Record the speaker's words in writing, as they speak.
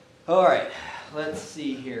All right, let's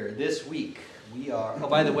see here. This week we are, oh,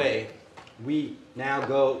 by the way, we now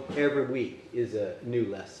go every week is a new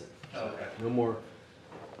lesson. Okay. No more,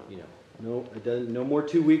 no more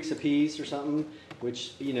 2 weeks apiece or something,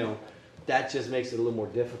 which, that just makes it a little more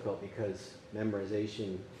difficult because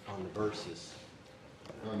memorization on the verses,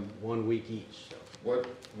 1 week each. So.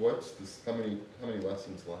 What's this? How many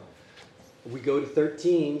lessons left? We go to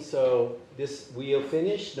 13, so we'll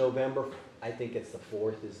finish November. I think it's the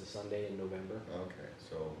 4th is the Sunday in November. Okay,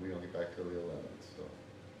 so we don't get back till the 11th. So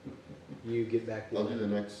You get back to I'll do the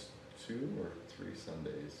next 2 or 3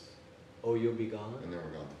 Sundays, Oh, you'll be gone? and then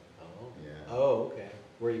we're gone. Oh. Yeah. Oh, okay.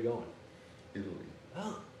 Where are you going? Italy.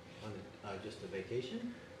 Oh, on just a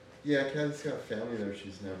vacation? Yeah, Kathy's got family there.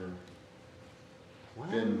 She's never Wow.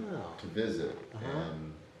 been to visit, Uh-huh.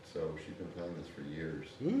 and so she's been planning this for years.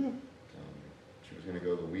 Mm. She was going to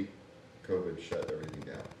go the week COVID shut everything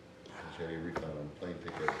down. She had a refund on plane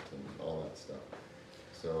tickets and all that stuff.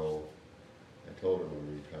 So I told her when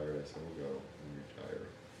we retired, I said, we'll go when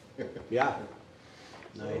we retire. Yeah.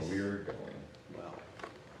 So Nice. we're going. Well,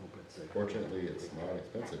 hope it's a Fortunately, it's not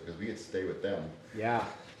expensive because we get to stay with them. Yeah.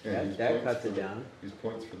 And use That points cuts for it the- down. Use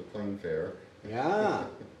points for the plane fare. Yeah.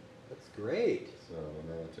 That's great. So, and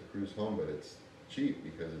then it's a cruise home, but it's cheap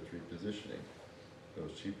because it's repositioning. So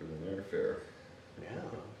it's cheaper than airfare. Yeah.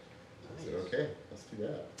 I said, Nice. okay, let's do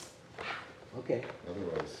that. Okay.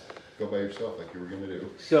 Otherwise, go by yourself like you were gonna do.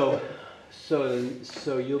 So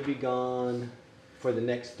you'll be gone for the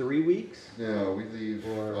next 3 weeks? No, we leave,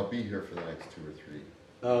 Or- I'll be here for the next 2 or 3.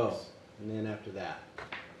 Oh, weeks. and then after that?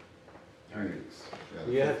 3 weeks. Yeah,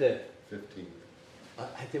 the You have to, 15th.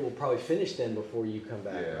 I think we'll probably finish then before you come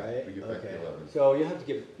back, Yeah, right? we get back the Okay. 11th. So you'll have to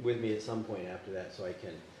get with me at some point after that so I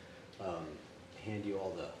can hand you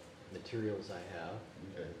all the materials I have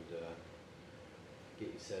Okay. and get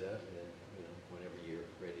you set up, and then, whenever you're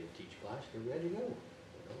ready to teach class, you're ready to go.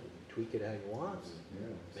 And tweak it how you want, Yeah.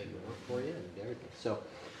 make it work for you and everything. So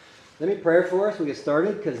let me pray for us. We get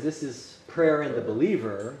started because this is prayer in the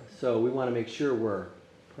believer, so we want to make sure we're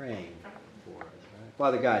praying for us. Right?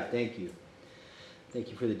 Father God, thank you. Thank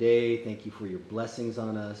you for the day. Thank you for your blessings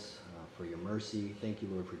on us, for your mercy. Thank you,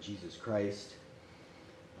 Lord, for Jesus Christ,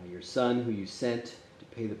 your Son who you sent to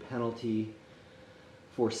pay the penalty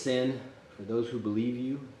for sin, for those who believe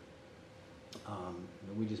you.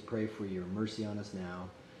 We just pray for your mercy on us now.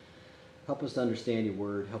 Help us to understand your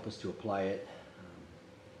word. Help us to apply it,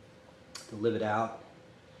 to live it out.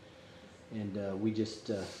 And we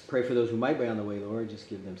just pray for those who might be on the way, Lord. Just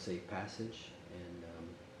give them safe passage. And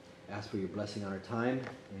ask for your blessing on our time.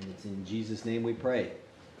 And it's in Jesus' name we pray.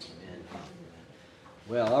 Amen.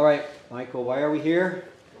 Well, all right, Michael, why are we here?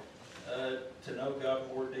 To know God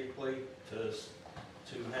more deeply, to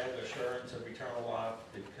have assurance of eternal life,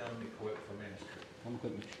 to become equipped for ministry.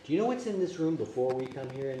 Do you know what's in this room before we come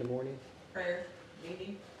here in the morning? Prayer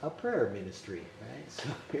meeting. A prayer ministry, right? So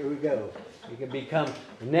here we go. You can become,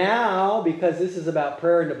 now, because this is about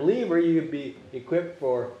prayer in the believer, you can be equipped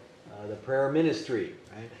for the prayer ministry,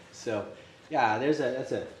 right? So, yeah,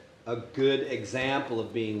 that's a good example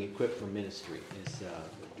of being equipped for ministry, is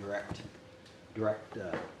direct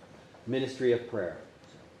ministry of prayer.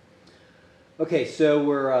 Okay, so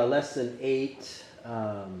we're lesson 8,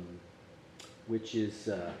 which is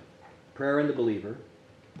prayer in the believer.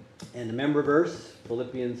 And the member verse,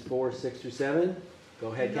 Philippians 4:6-7. Go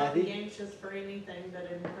ahead, Do not Kathy. be anxious for anything,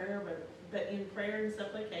 but in prayer, but in prayer and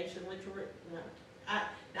supplication, I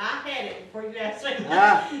had it before you asked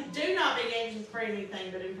me. Do not be anxious for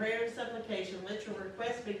anything, but in prayer and supplication, let your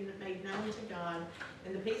requests be made known to God,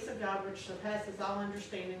 and the peace of God, which surpasses all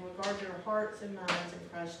understanding, will guard your hearts and minds in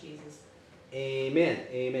Christ Jesus. Amen.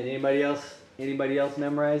 Amen. Anybody else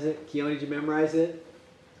memorize it? Keone, did you memorize it?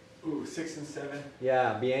 Ooh, 6 and 7.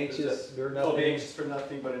 Yeah, be anxious for nothing. Be anxious for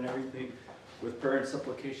nothing, but in everything, with prayer and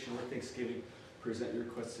supplication, with thanksgiving, present your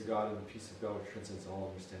requests to God, and the peace of God, which transcends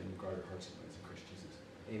all understanding, guard your hearts and minds in Christ Jesus.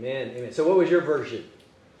 Amen. Amen. So what was your version?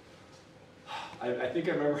 I think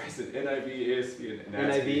I memorized it. NIV, ASV, and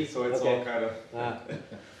NIV? ASV, so it's Okay. all kind of...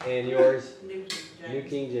 And yours? New King James. New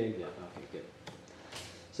King James. Yeah. Okay, good.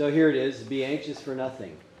 So here it is. Be anxious for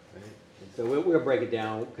nothing. Right? And so we'll break it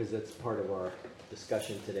down because that's part of our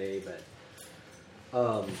discussion today. But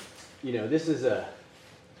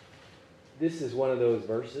this is one of those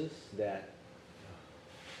verses that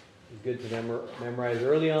is good to memorize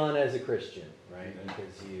early on as a Christian, right?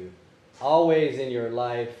 Because you always in your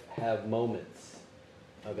life have moments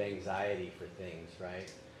of anxiety for things,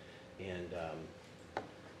 right? And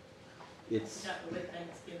it's Got the with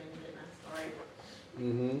Thanksgiving, didn't I? Sorry.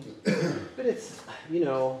 but it's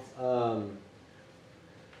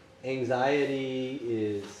anxiety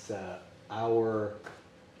is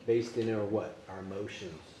based in our what? Our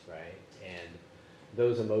emotions, right? And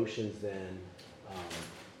those emotions then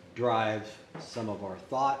drive some of our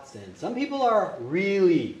thoughts. And some people are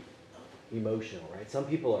really emotional, right? Some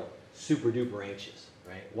people are super duper anxious,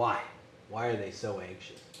 right? Why? Why are they so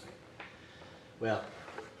anxious? Right? Well,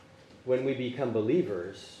 when we become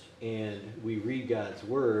believers and we read God's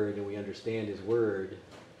Word and we understand His Word,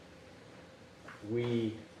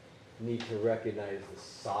 we need to recognize the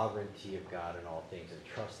sovereignty of God in all things and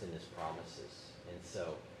trust in His promises. And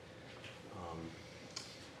so,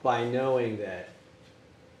 by knowing that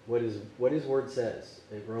what His Word says,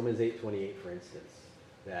 in Romans 8:28, for instance,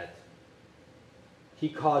 that He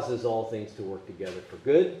causes all things to work together for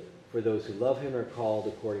good for those who love Him and are called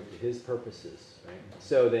according to His purposes. Right?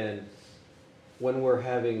 So then, when we're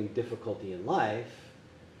having difficulty in life,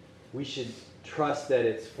 we should trust that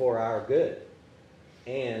it's for our good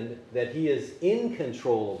and that He is in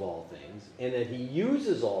control of all things and that He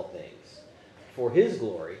uses all things for His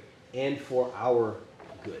glory and for our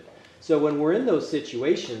good. So when we're in those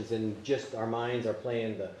situations and just our minds are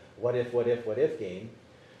playing the what if game,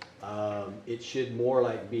 it should more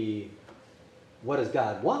like be, what does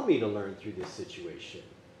God want me to learn through this situation?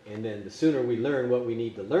 And then the sooner we learn what we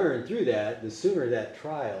need to learn through that, the sooner that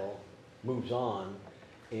trial moves on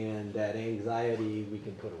and that anxiety we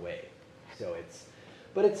can put away. So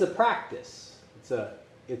but it's a practice.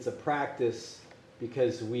 It's a practice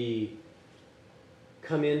because we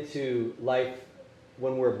come into life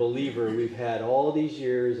when we're a believer, we've had all these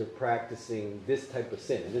years of practicing this type of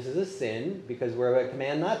sin. And this is a sin because we're at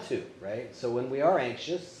command not to, right? So when we are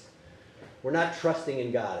anxious, we're not trusting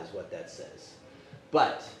in God is what that says.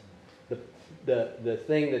 But the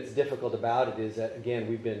thing that's difficult about it is that, again,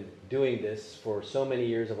 we've been doing this for so many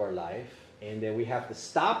years of our life, and then we have to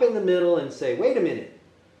stop in the middle and say, wait a minute,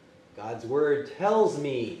 God's Word tells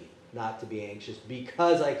me not to be anxious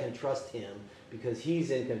because I can trust Him, because He's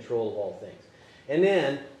in control of all things. And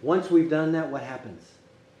then, once we've done that, what happens?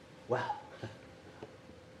 Well,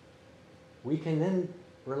 we can then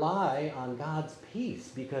rely on God's peace,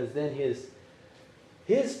 because then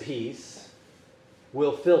His peace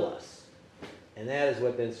will fill us. And that is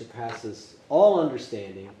what then surpasses all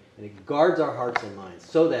understanding, and it guards our hearts and minds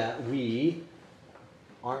so that we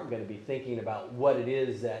aren't going to be thinking about what it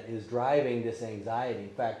is that is driving this anxiety. In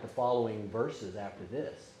fact, the following verses after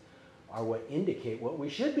this are what indicate what we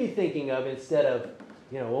should be thinking of instead of,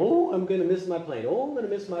 oh, I'm going to miss my plane. Oh, I'm going to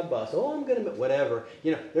miss my bus. Oh, I'm going to whatever.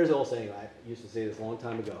 There's an old saying, I used to say this a long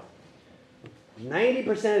time ago. 90%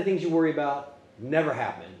 of the things you worry about never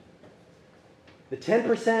happen. The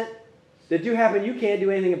 10% that do happen, you can't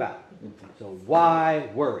do anything about. So why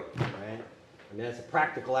worry, right? I mean, that's a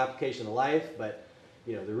practical application of life, but,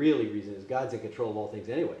 the really reason is God's in control of all things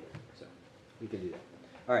anyway. So we can do that.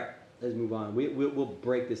 All right, let's move on. We'll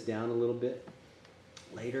break this down a little bit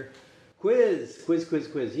later. Quiz.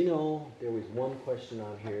 There was one question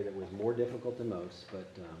on here that was more difficult than most, but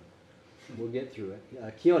we'll get through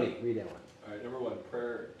it. Keone, read that one. All right, number one,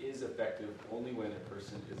 prayer is effective only when a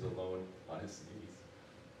person is alone on his knees.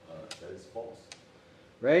 That is false.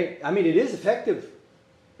 Right? I mean, it is effective,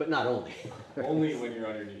 but not only. Only when you're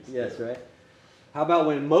on your knees. Yes, right? How about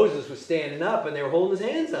when Moses was standing up and they were holding his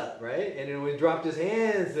hands up, right? And then when he dropped his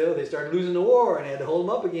hands, they started losing the war and they had to hold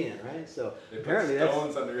them up again, right? So they apparently put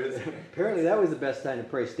stones under his hands. Apparently that was the best time to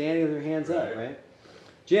pray, standing with your hands up, right?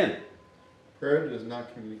 Jim. Prayer does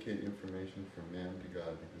not communicate information from man to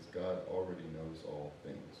God because God already knows all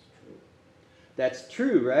things. True. That's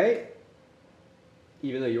true, right?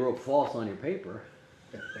 Even though you wrote false on your paper.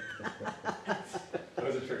 That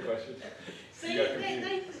was a trick question. See, You got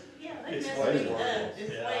they It's mess way me worse. up.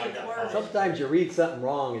 It's Yeah, way I it's got worse. Sometimes you read something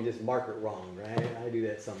wrong and just mark it wrong, right? I do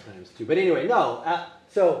that sometimes too. But anyway, no.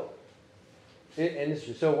 So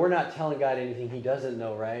we're not telling God anything He doesn't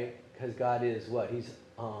know, right? Because God is what? He's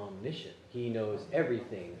omniscient. He knows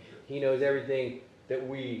everything. He knows everything that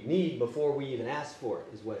we need before we even ask for it,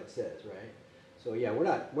 is what it says, right? So yeah,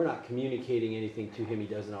 we're not communicating anything to Him He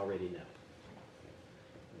doesn't already know.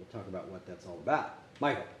 We'll talk about what that's all about.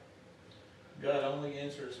 Michael. God only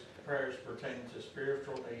answers prayers pertaining to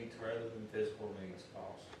spiritual needs rather than physical needs.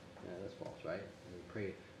 False. Yeah, that's false, right?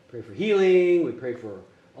 We pray for healing. We pray for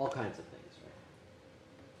all kinds of things, right?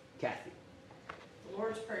 Kathy. The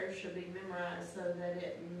Lord's Prayer should be memorized so that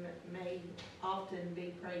it may often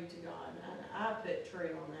be prayed to God. I put true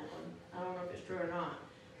on that one. I don't know if it's true or not,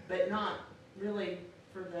 but not really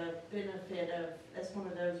for the benefit of, that's one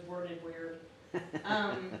of those worded weird.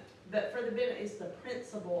 But for the benefit, it's the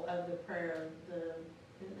principle of the prayer.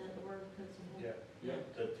 Isn't that the word, principle? Yeah,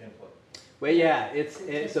 the template. Well, yeah,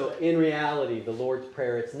 so in reality, the Lord's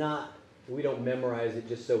Prayer, it's not, we don't memorize it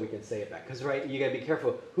just so we can say it back. Because, right, you got to be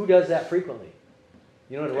careful. Who does that frequently?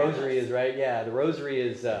 You know what a rosary is, right? Yeah, the rosary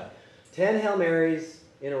is 10 Hail Marys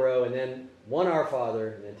in a row, and then one Our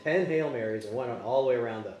Father, and then 10 Hail Marys, and one all the way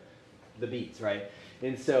around the beats, right?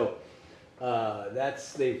 And so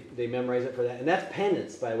they memorize it for that. And that's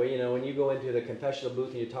penance, by the way. You know, when you go into the confessional booth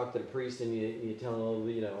and you talk to the priest and you tell him, oh,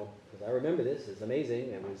 you know, because I remember this, it's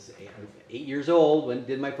amazing. I was 8 years old when I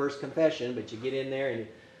did my first confession, but you get in there and you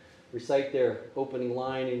recite their opening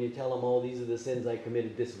line and you tell them, oh, these are the sins I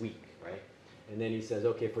committed this week, right? And then he says,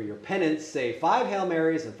 okay, for your penance, say 5 Hail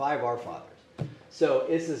Marys and 5 Our Fathers. So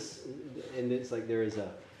it's like there is a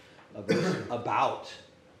verse about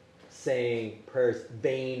saying prayers,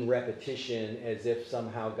 vain repetition, as if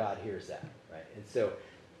somehow God hears that, right? And so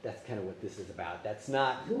that's kind of what this is about. That's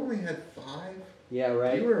not... You only had 5? Yeah,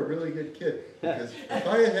 right? You were a really good kid. Because if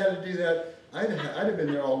I had to do that, I'd have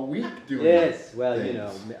been there all week doing Yes, well, things. you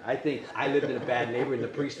know, I think I lived in a bad neighborhood and the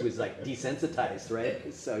priest was like desensitized,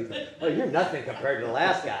 right? So he's like, oh, you're nothing compared to the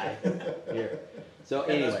last guy here. So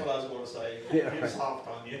And anyway, that's what I was gonna say. Yeah, He was right. soft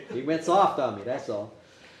on you. he went soft on me, that's all.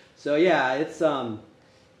 So yeah, it's,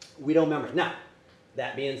 we don't memorize. Now,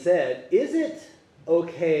 that being said, is it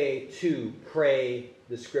okay to pray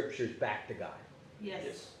the scriptures back to God?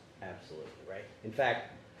 Yes. Absolutely, right? In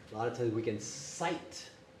fact, a lot of times we can cite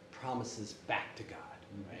promises back to God,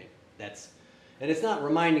 right? And it's not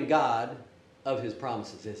reminding God of his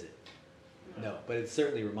promises, is it? No, but it's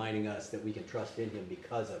certainly reminding us that we can trust in him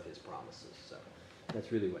because of his promises. So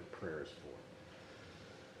that's really what prayer is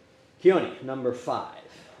for. Keone, number 5.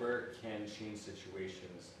 Prayer can change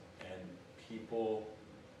situations, and people,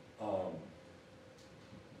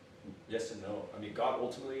 yes and no. I mean, God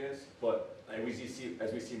ultimately is, but as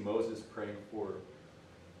we see Moses praying for,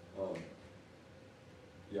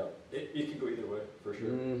 yeah, it can go either way for sure.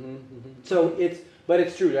 Mm-hmm, mm-hmm. So but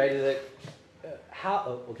it's true, right? That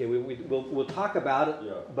we'll talk about it.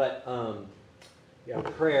 Yeah.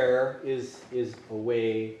 But prayer is a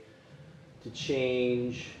way to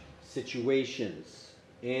change situations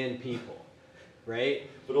and people, right?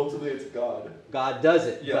 But ultimately, it's God. God does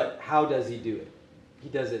it, Yeah. but how does he do it? He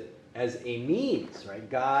does it as a means, right?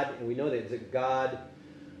 God, and we know that God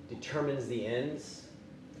determines the ends,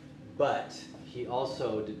 but he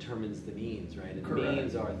also determines the means, right? And Correct. the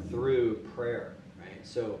means are through prayer, right?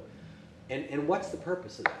 So, and what's the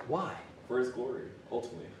purpose of that? Why? For his glory,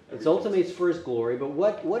 ultimately. It's ultimately it's for his glory, but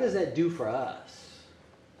what does that do for us?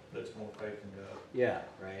 That's more faith in God. Yeah,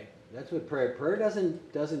 right. That's what prayer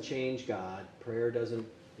doesn't change God. Prayer doesn't,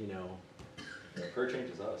 Prayer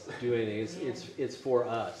changes us. do anything. It's for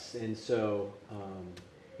us, and so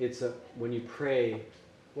when you pray.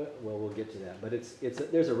 Well, we'll get to that, but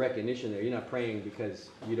there's a recognition there. You're not praying because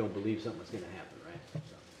you don't believe something's going to happen, right?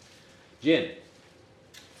 So. Jim,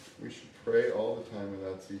 We should pray all the time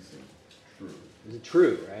without ceasing. True. is it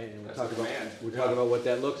true, right? And That's a command. we'll talk about what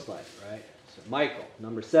that looks like, right? So, Michael,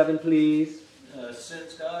 number 7, please.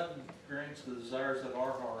 Since God grants the desires of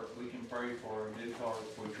our heart, we can pray for a new heart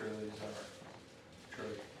if we truly desire. True.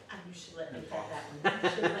 Oh, you should let me have that one. You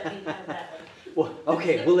should let me have that one. Well,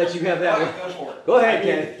 okay, we'll let you have that one. Go for it. Go ahead,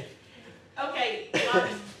 Ken. Okay,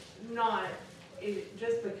 God's not,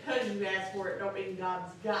 just because you ask for it, don't mean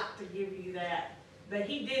God's got to give you that. But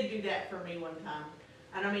he did do that for me one time.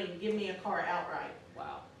 And I mean, give me a car outright,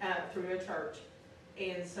 Wow. through a church.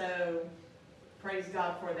 And so, praise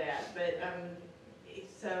God for that. But, and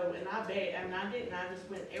I just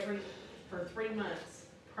went for 3 months,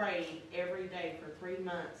 prayed every day for 3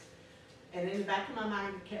 months. And in the back of my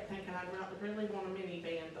mind, I kept thinking, I really want a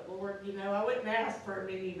minivan. But Lord, I wouldn't ask for a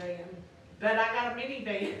minivan. But I got a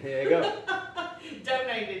minivan There you go.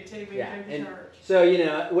 donated to me through the And church. so,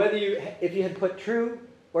 if you had put true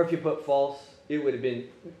or if you put false, it would have been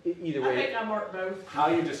either I way. think I marked both. How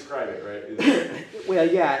you describe it, right? Well,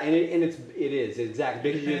 yeah, and it is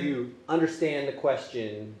exactly because if you understand the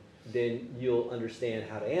question, then you'll understand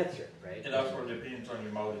how to answer it, right? It also depends on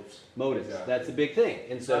your motives. Motives, Exactly. that's a big thing,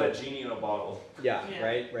 and It's not so a genie in a bottle. yeah, Yeah.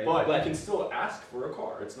 right. But I can still ask for a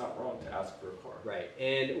car. It's not wrong to ask for a car. Right,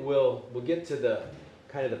 and we'll get to the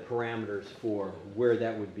kind of the parameters for where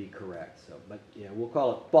that would be correct. So, but yeah, we'll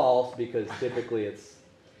call it false because typically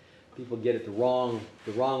people get it the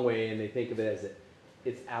wrong way, and they think of it as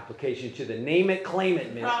its application to the name it, claim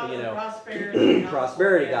it, Prosperity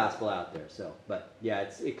prosperity gospel out there. So, but yeah,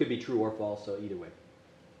 it could be true or false. So either way.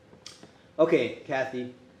 Okay,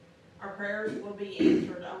 Kathy. Our prayers will be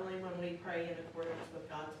answered only when we pray in accordance with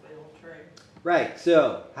God's will. True. Right.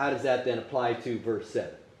 So how does that then apply to verse 7?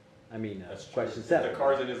 That's true. question If 7. the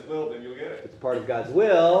car's in his will, then you'll get it. It's part of God's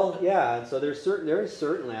will, yeah. And so there are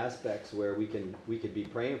certain aspects where we could be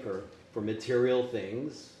praying for material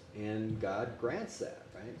things, and God grants that,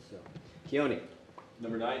 right? So, Keone.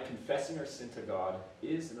 Number 9, confessing our sin to God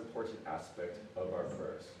is an important aspect of our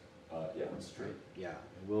prayers. Yeah, that's true. Yeah,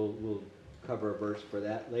 we'll cover a verse for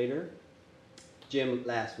that later. Jim,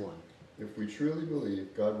 last one. If we truly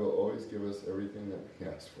believe, God will always give us everything that we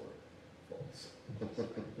ask for. False.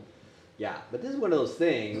 Yeah, but this is one of those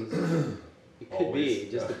things. It could be. Always,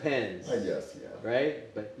 It just yeah. depends. I guess, yeah.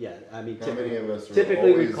 Right? But yeah, I mean, How many of us are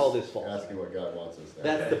typically we always call this false. asking what God wants us to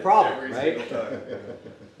That's ask? the problem, Every right? single time.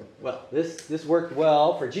 Well, this worked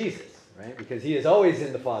well for Jesus, right? Because he is always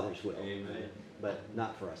in the Father's will. Amen. But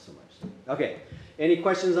not for us so much. Okay. Any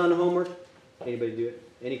questions on the homework? Anybody do it?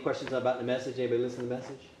 Any questions about the message? Anybody listen to the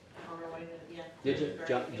message? On our way to, yeah. Did you? Great.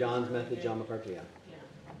 John's It was method, good. John MacArthur, yeah. Yeah,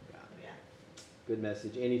 Yeah. yeah. Good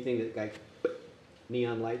message. Anything that like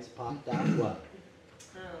neon lights popped out? What?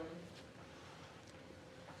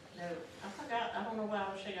 No, I forgot, I don't know why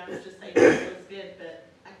I was saying, I was just saying it was good, but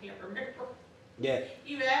I can't remember. Yeah.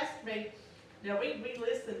 You asked me, no, we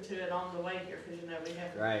listened to it on the way here, because we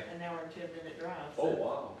have Right. an hour and 10-minute drive. Oh, So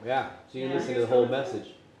wow. Yeah. So you Yeah. listen to the whole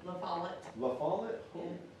message. La Follette. La Follette? Yeah.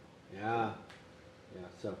 Yeah. Yeah.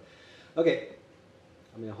 So, okay.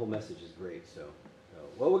 I mean, the whole message is great. So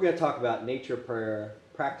what we're going to talk about: nature of prayer,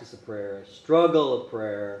 practice of prayer, struggle of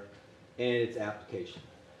prayer, and its application.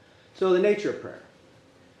 So the nature of prayer.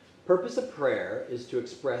 Purpose of prayer is to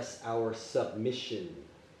express our submission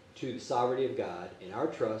to the sovereignty of God and our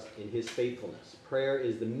trust in His faithfulness. Prayer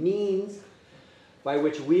is the means by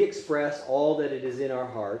which we express all that it is in our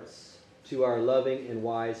hearts to our loving and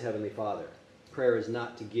wise Heavenly Father. Prayer is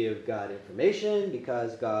not to give God information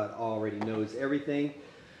because God already knows everything.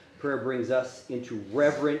 Prayer brings us into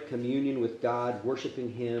reverent communion with God,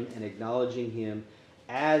 worshiping Him and acknowledging Him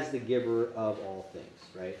as the giver of all things,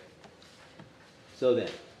 right? So then,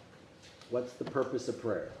 what's the purpose of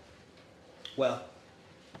prayer? Well,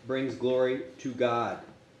 brings glory to God.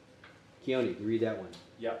 Keone, you read that one.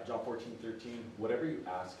 Yeah, John 14:13. Whatever you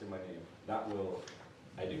ask in my name, that will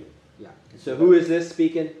I do. Yeah. So who is this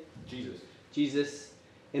speaking? Jesus. Jesus.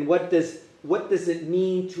 And what does it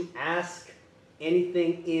mean to ask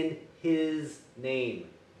anything in His name?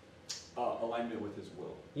 Alignment with His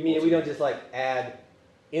will. You mean we don't just like add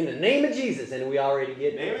in the name of Jesus and we already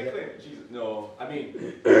get Name and Yep. claim Jesus. No, I mean,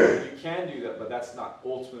 you can do that, but that's not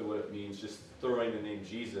ultimately what it means. Just throwing the name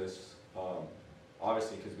Jesus,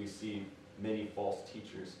 obviously, because we see many false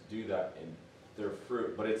teachers do that in their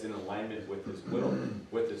fruit, but it's in alignment with His will,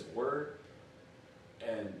 with His word,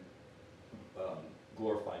 and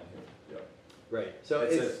glorifying Him. Yeah. Right. So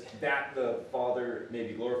It it's says that the Father may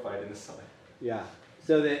be glorified in the Son. yeah.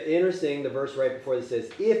 So the verse right before this says,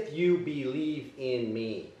 "If you believe in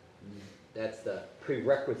me," that's the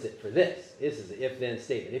prerequisite for this. This is an if-then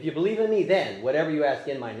statement. If you believe in me, then whatever you ask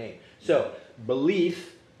in my name. So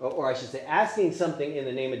belief, or I should say, asking something in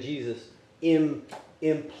the name of Jesus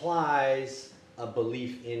implies a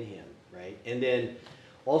belief in Him, right? And then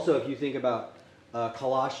also, if you think about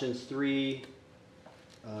Colossians 3:16.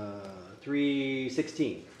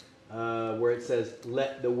 Where it says,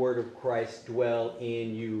 "Let the word of Christ dwell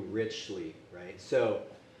in you richly," right? So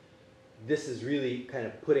this is really kind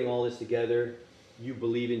of putting all this together. You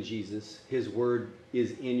believe in Jesus. His word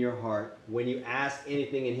is in your heart. When you ask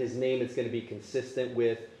anything in His name, it's going to be consistent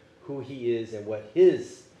with who He is and what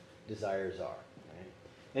His desires are. Right?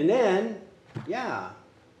 And then, yeah,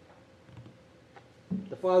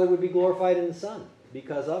 the Father would be glorified in the Son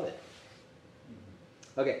because of it.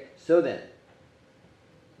 Okay, so then,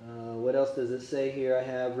 what else does it say here? I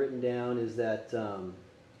have written down is that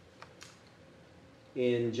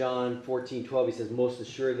in John 14:12 he says, "Most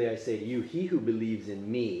assuredly I say to you, he who believes in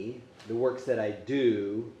me, the works that I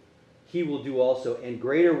do, he will do also, and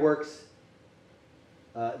greater works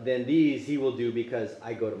than these he will do because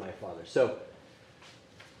I go to my Father." So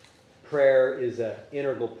prayer is an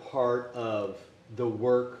integral part of the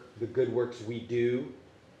work, the good works we do,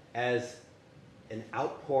 as an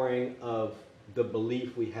outpouring of the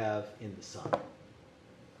belief we have in the Son.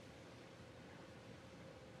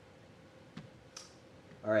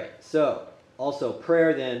 All right, so also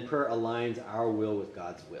prayer aligns our will with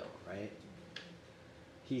God's will, right?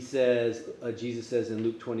 He says, Jesus says in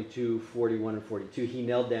Luke 22:41 and 42, he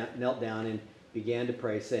knelt down and began to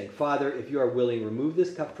pray, saying, "Father, if you are willing, remove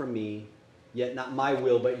this cup from me, yet not my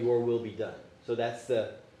will, but your will be done." So that's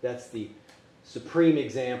the supreme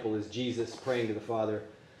example is Jesus praying to the Father,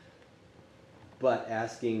 but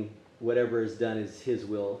asking whatever is done is His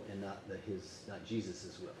will and not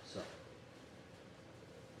Jesus' will. So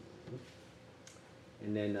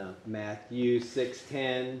And then Matthew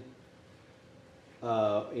 6:10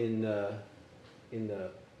 in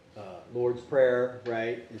the Lord's Prayer,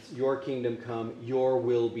 right? It's your kingdom come, your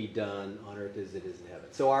will be done on earth as it is in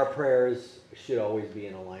heaven. So our prayers should always be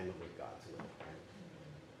in alignment with God's will.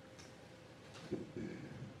 Right?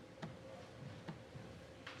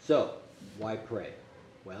 So, why pray?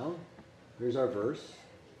 Well, here's our verse,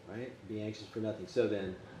 right? Be anxious for nothing. So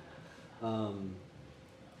then,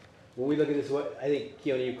 when we look at this, what I think,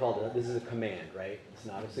 Keone, you called it, this is a command, right? It's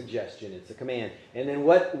not a suggestion, it's a command. And then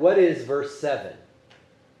what is verse 7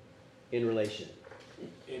 in relation?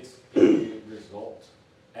 It's a result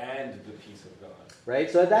and the peace of God. Right?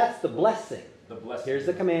 So that's the blessing. The blessing. Here's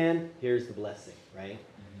the command, here's the blessing, right?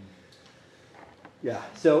 Yeah.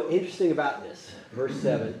 So interesting about this, verse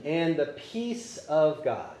 7. And the peace of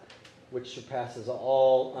God, which surpasses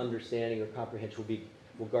all understanding or comprehension,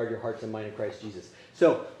 will guard your hearts and mind in Christ Jesus.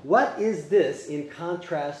 So what is this in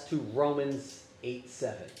contrast to Romans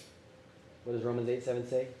 8:7? What does Romans 8:7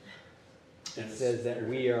 say? It says that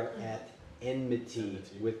we are at enmity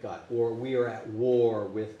with God, or we are at war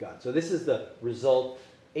with God. So this is the result.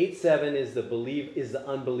 8:7 is the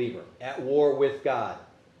unbeliever at war with God.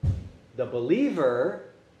 The believer,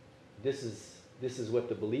 this is what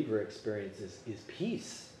the believer experiences, is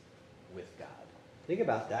peace with God. Think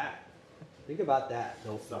about that. Think about that.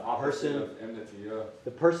 It's the opposite of enmity, yeah.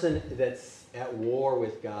 The person that's at war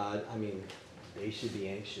with God, I mean, they should be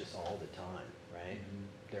anxious all the time, right? Mm-hmm.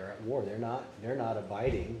 They're at war. They're not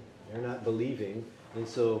abiding. They're not believing. And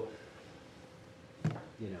so,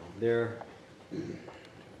 their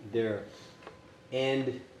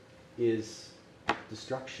end is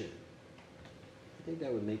destruction. I think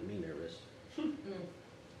that would make me nervous.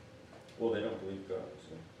 Well, they don't believe God,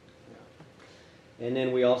 so. And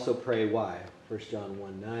then we also pray why? 1 John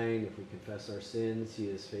 1:9, if we confess our sins, he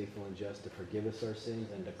is faithful and just to forgive us our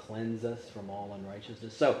sins and to cleanse us from all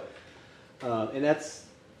unrighteousness. So, and that's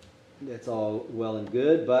all well and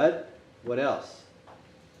good, but what else?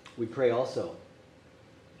 We pray also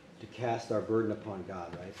to cast our burden upon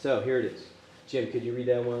God, right? So here it is. Jim, could you read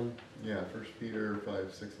that one? Yeah, 1 Peter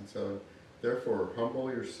 5, 6, and 7. Therefore,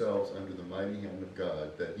 humble yourselves under the mighty hand of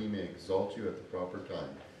God, that he may exalt you at the proper time,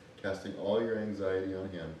 casting all your anxiety on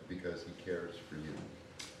him, because he cares for you.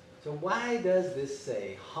 So why does this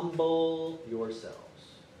say, humble yourselves?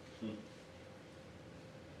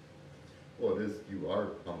 Well, it is, you are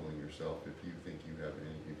humbling yourself if you think you have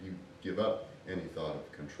if you give up any thought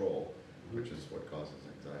of control, which is what causes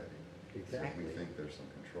anxiety. Exactly. So we think there's some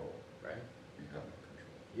control. Right? We have no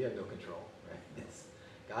control. You have no control, right?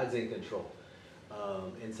 God's in control.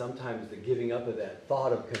 And sometimes the giving up of that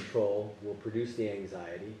thought of control will produce the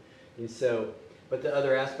anxiety. And so, but the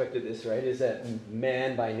other aspect of this, right, is that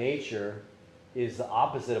man by nature is the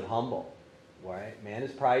opposite of humble, right? Man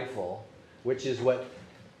is prideful, which is what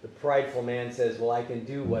the prideful man says, well, I can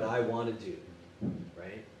do what I want to do,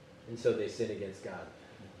 right? And so they sin against God.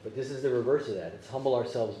 But this is the reverse of that. It's humble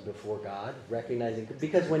ourselves before God, recognizing,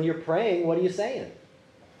 because when you're praying, what are you saying?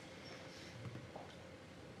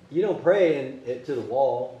 You don't pray to the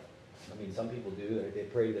wall. I mean, some people do. They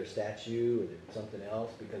pray to their statue or to something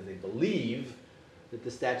else because they believe that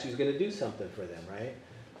the statue is going to do something for them, right?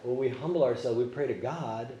 Well, we humble ourselves. We pray to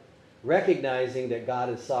God, recognizing that God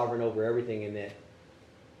is sovereign over everything and that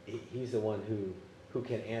he's the one who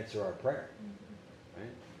can answer our prayer, right?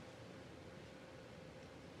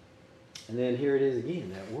 And then here it is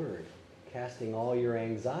again, that word, casting all your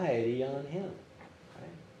anxiety on him. Right?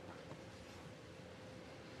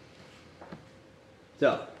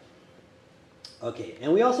 So, okay,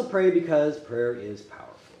 and we also pray because prayer is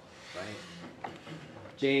powerful, right?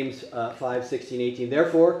 James 5, 16, 18.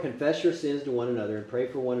 Therefore, confess your sins to one another and pray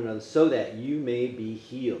for one another so that you may be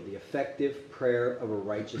healed. The effective prayer of a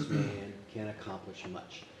righteous man can accomplish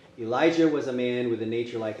much. Elijah was a man with a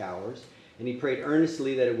nature like ours, and he prayed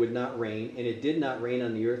earnestly that it would not rain, and it did not rain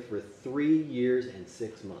on the earth for 3 years and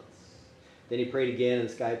 6 months. Then he prayed again, and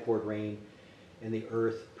the sky poured rain, and the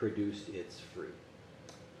earth produced its fruit.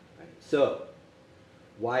 Right? So,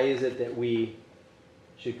 why is it that we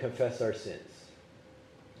should confess our sins?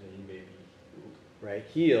 And he may be healed. Right?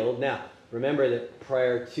 Healed. Now, remember that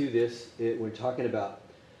prior to this, we're talking about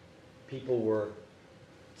people were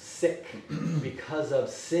sick because of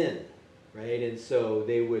sin, right? And so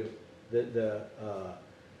they would, the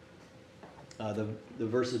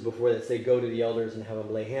verses before that say, go to the elders and have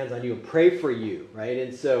them lay hands on you and pray for you, right?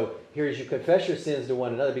 And so here is you confess your sins to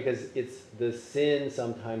one another because it's the sin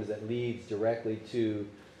sometimes that leads directly to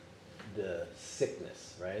the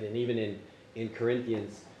sickness, right? And even in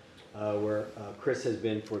Corinthians, where Chris has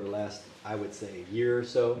been for the last, I would say, year or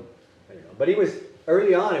so, I don't know. But he was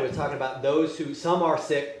early on it was talking about those who, some are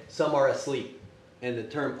sick, some are asleep. And the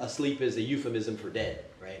term asleep is a euphemism for dead,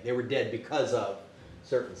 right? They were dead because of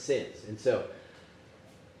certain sins. And so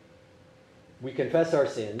we confess our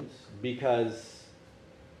sins because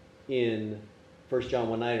in 1 John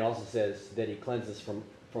 1:9 it also says that he cleanses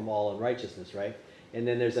from all unrighteousness, right? And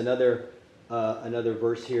then there's another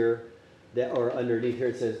verse here, that, or underneath here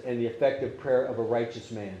it says, and the effective prayer of a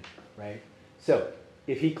righteous man, right? So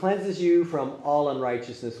if he cleanses you from all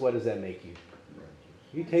unrighteousness, what does that make you?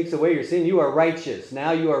 He takes away your sin. You are righteous.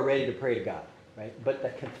 Now you are ready to pray to God, right? But the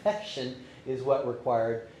confession is what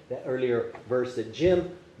required. That earlier verse that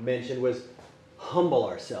Jim mentioned was humble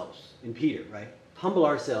ourselves in Peter, right? Humble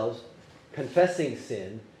ourselves, confessing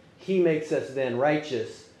sin. He makes us then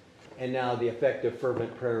righteous, and now the effective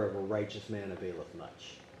fervent prayer of a righteous man availeth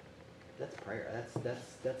much. That's prayer.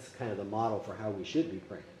 That's kind of the model for how we should be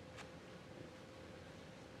praying.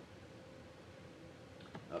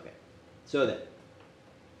 Okay, so then,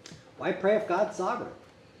 why pray if God's sovereign?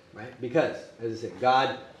 Right? Because, as I said,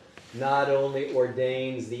 God not only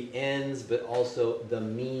ordains the ends, but also the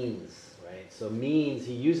means. Right? So means,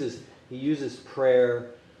 he uses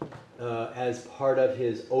prayer as part of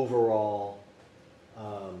his overall,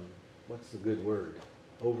 what's the good word?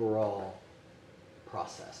 Overall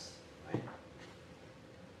process. Right?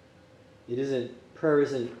 Prayer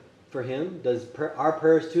isn't for him. Our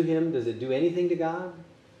prayers to him, does it do anything to God?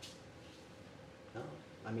 No.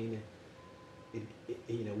 I mean,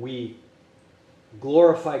 we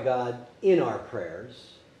glorify God in our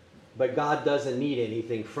prayers, but God doesn't need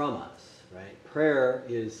anything from us, right? Prayer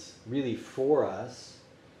is really for us,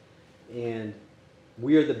 and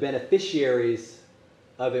we are the beneficiaries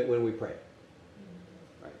of it when we pray,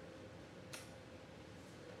 right?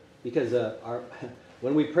 Because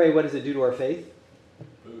when we pray, what does it do to our faith?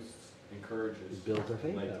 Boosts, encourages. It builds our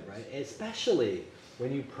faith enlightens. up, right? Especially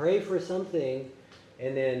when you pray for something,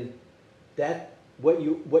 and then what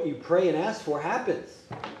you pray and ask for happens,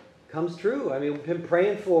 comes true. I mean, we've been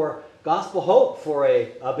praying for gospel hope for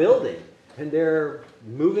a building, and they're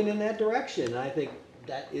moving in that direction. And I think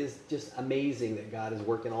that is just amazing that God is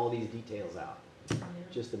working all these details out.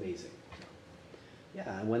 Just amazing.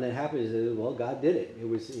 Yeah, and when that happens, well, God did it. It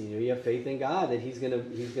was, you have faith in God that He's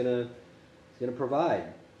gonna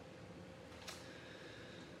provide.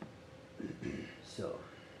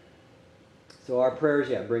 So our prayers,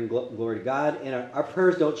 bring glory to God, and our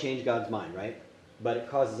prayers don't change God's mind, right? But it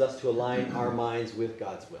causes us to align our minds with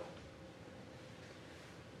God's will.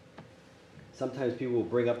 Sometimes people will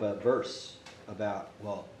bring up a verse about,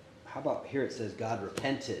 well, how about here it says God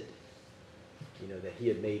repented, that he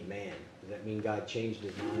had made man. Does that mean God changed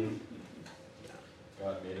his mind? No.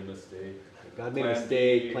 God made a mistake. God made a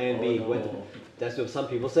mistake, plan B. No. That's what some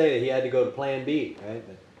people say, that he had to go to plan B, right?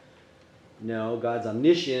 But no, God's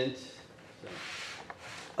omniscient. So.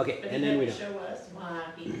 Okay, But and then we don't don't. show us why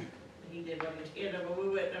he did what he did, but we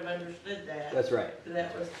wouldn't have understood that. That's right. So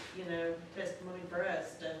that was, testimony for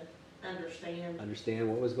us to understand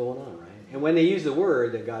What was going on, right? And when they use the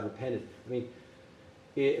word that God repented, I mean,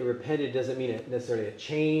 repented doesn't mean necessarily a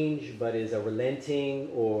change, but is a relenting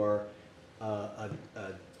or a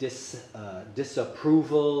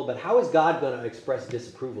disapproval. But how is God going to express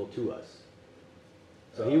disapproval to us?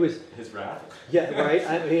 So he was his wrath. Yeah, right.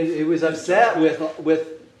 I mean, he was upset with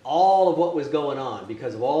all of what was going on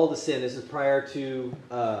because of all the sin. This is prior to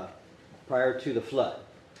the flood,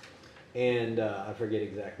 and I forget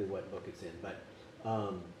exactly what book it's in. But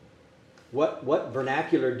what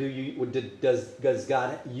vernacular does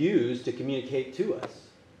God use to communicate to us?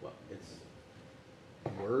 Well, it's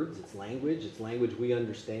words, it's language we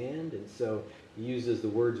understand, and so he uses the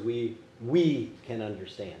words we can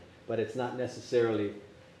understand. But it's not necessarily,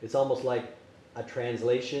 it's almost like a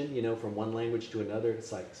translation, from one language to another.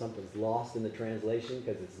 It's like something's lost in the translation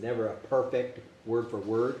because it's never a perfect word for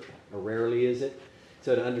word, or rarely is it.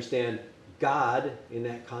 So to understand God in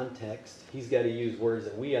that context, he's got to use words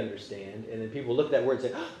that we understand. And then people look at that word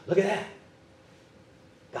and say, oh, look at that.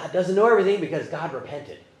 God doesn't know everything because God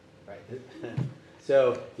repented. Right?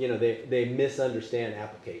 So, they misunderstand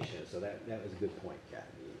application. So that was a good point, Kathy.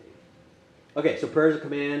 Okay, so prayers of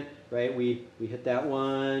command, right? We hit that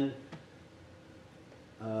one.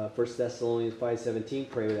 1 Thessalonians 5:17,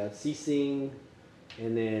 pray without ceasing.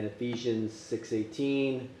 And then Ephesians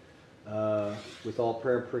 6:18, with all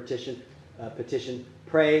prayer and petition,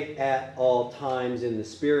 pray at all times in the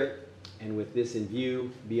Spirit, and with this in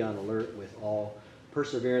view, be on alert with all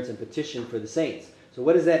perseverance and petition for the saints. So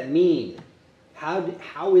what does that mean?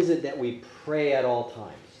 How is it that we pray at all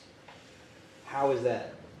times? How is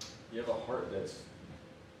that? You have a heart that's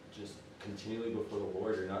just continually before the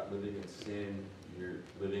Lord. You're not living in sin. you're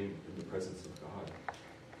living in the presence of God.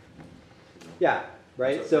 You know? Yeah,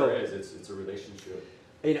 right? That's So, what prayer is. It's a relationship.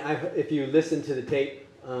 you know, if you listen to the tape,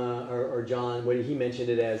 or John, when he mentioned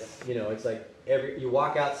it as, you know, it's like you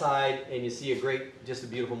walk outside and you see just a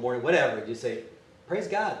beautiful morning, whatever, you say, praise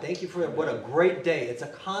God, thank you for what a great day. It's a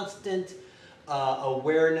constant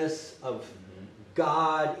awareness of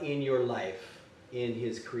God in your life, in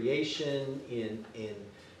His creation, in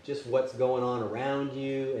just what's going on around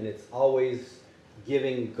you, and it's always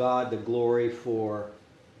giving God the glory for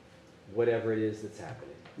whatever it is that's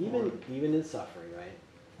happening, even in suffering, right?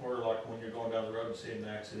 Or like when you're going down the road and see an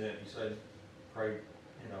accident, you say, pray,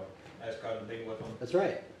 you know, ask God to be with them. That's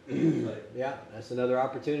right. Like, Yeah, that's another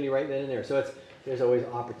opportunity right then and there. So there's always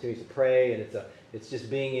opportunities to pray, and it's just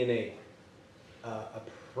being in a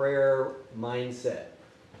prayer mindset.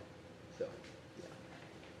 So,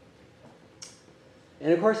 yeah.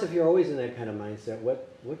 And of course, if you're always in that kind of mindset,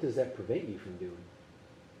 what does that prevent you from doing?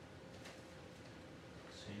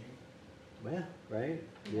 see, Well, right?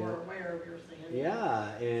 More aware of your sin.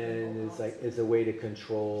 Yeah, and it's a way to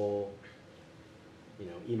control, you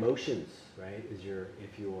know, emotions, right?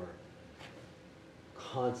 If you're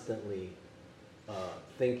constantly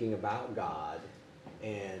thinking about God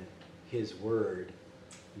and His Word,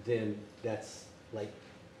 then that's like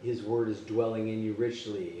His Word is dwelling in you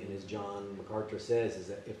richly. And as John MacArthur says, is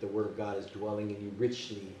that if the Word of God is dwelling in you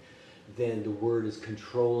richly, then the Word is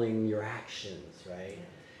controlling your actions, right?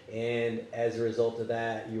 And as a result of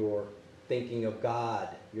that, you're thinking of God,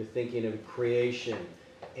 you're thinking of creation.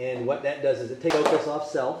 And what that does is it takes focus off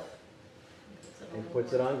self and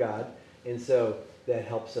puts it on God. And so that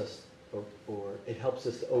helps us, or it helps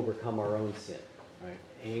us to overcome our own sin, right?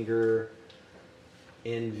 Anger,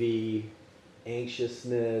 envy,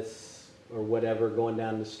 anxiousness, or whatever, going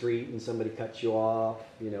down the street and somebody cuts you off,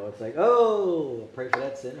 you know, it's like, oh, pray for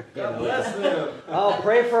that sinner. You God know, bless them. oh,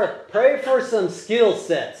 pray for some skill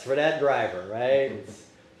sets for that driver, right?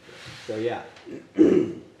 So yeah,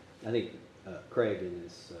 I think Craig in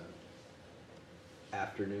his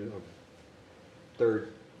afternoon or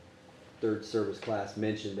third service class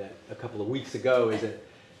mentioned that a couple of weeks ago, is that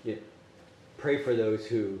pray for those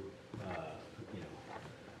who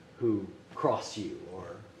who cross you or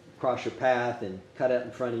cross your path and cut out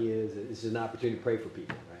in front of you. It's an opportunity to pray for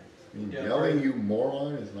people, right? Yeah, Yelling, pray. you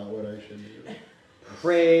moron, is not what I should do.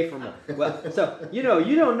 Pray for more. Well, so, you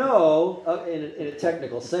don't know, in a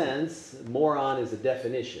technical sense, moron is a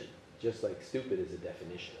definition, just like stupid is a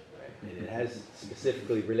definition, right? And it has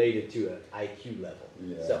specifically related to an IQ level.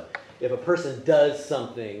 Yeah. So, if a person does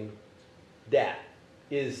something that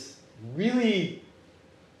is really,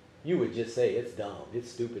 you would just say it's dumb,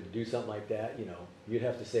 it's stupid to do something like that, you'd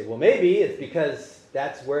have to say, well, maybe it's because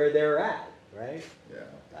that's where they're at, right? Yeah.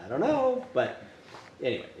 I don't know, but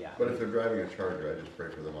anyway, yeah. But if they're driving a Charger, I just pray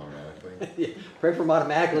for them automatically. Yeah, pray for them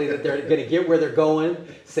automatically that they're going to get where they're going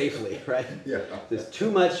safely, right? Yeah. There's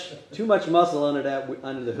too much muscle under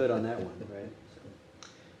the hood on that one, right? So,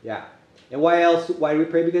 yeah. And why else? Why do we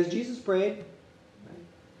pray? Because Jesus prayed. Right?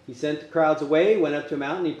 He sent the crowds away, went up to a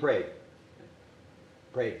mountain, he prayed.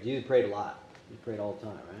 Prayed. Jesus prayed a lot. He prayed all the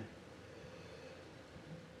time, right?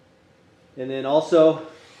 And then also,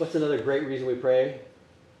 what's another great reason we pray?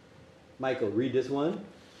 Michael, read this one.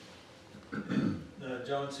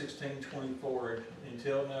 John 16:24.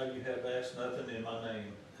 Until now you have asked nothing in my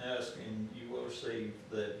name. Ask and you will receive,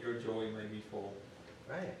 that your joy may be full.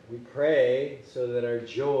 Right. We pray so that our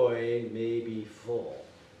joy may be full.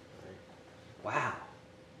 Right? Wow.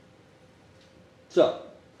 So,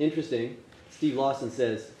 interesting. Steve Lawson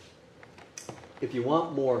says, if you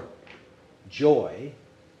want more joy,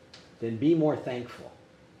 then be more thankful.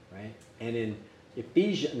 Right? And in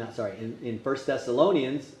in 1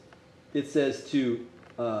 Thessalonians, it says to,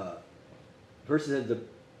 first it says to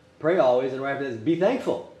pray always, and right after that, be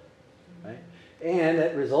thankful. Right? And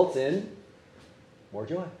that results in more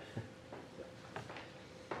joy.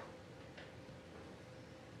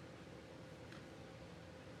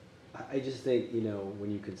 I just think,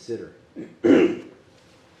 when you consider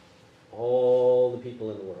all the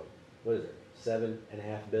people in the world, what is it,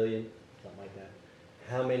 7.5 billion, something like that.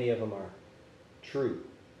 How many of them are true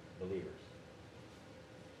believers?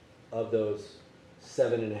 Of those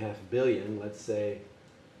 7.5 billion, let's say,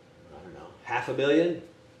 I don't know, 500 million,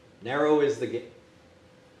 narrow is the gate.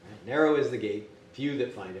 Right? Narrow is the gate, few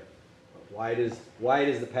that find it. Wide is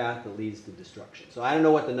the path that leads to destruction. So I don't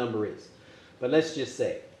know what the number is, but let's just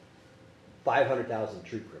say 500,000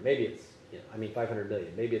 true. Maybe it's 500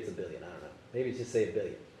 million. Maybe it's a billion. I don't know. Maybe it's just say a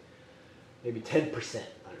billion. Maybe 10%. I don't know.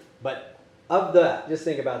 But of that, just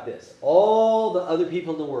think about this. All the other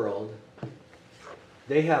people in the world,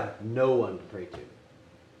 they have no one to pray to.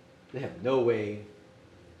 They have no way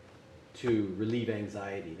to relieve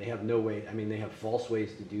anxiety. They have no way, I mean, they have false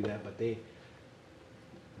ways to do that, but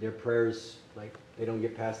their prayers, like, they don't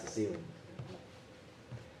get past the ceiling.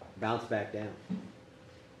 Bounce back down.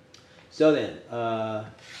 So then,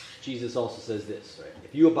 Jesus also says this, right?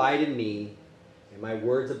 If you abide in me, and my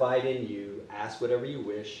words abide in you, ask whatever you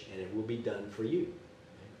wish, and it will be done for you.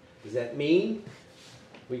 Does that mean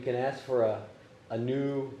we can ask for a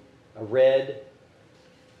red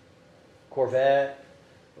Corvette?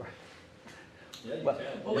 Yeah, you But-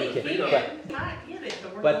 can. Well, we Okay, can, but- might get it,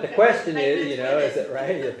 but we're But gonna the have question payments is, is with it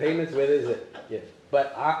right? The payments with it, is it? Yeah.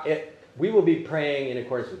 But we will be praying in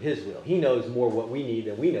accordance with His will. He knows more what we need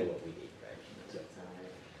than we know what we need, right? So,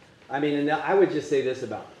 I mean, and I would just say this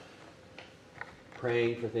about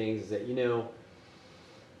praying for things, is that,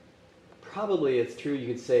 probably it's true, you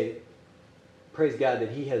could say, praise God that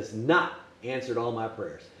He has not answered all my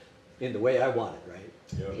prayers in the way I wanted, right?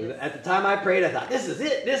 Yeah. At the time I prayed, I thought, this is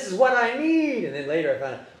it, this is what I need. And then later I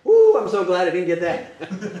found out, whoo, I'm so glad I didn't get that.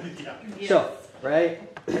 Yes. So, right?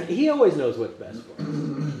 He always knows what's best for us.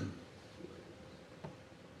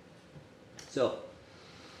 So,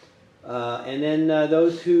 and then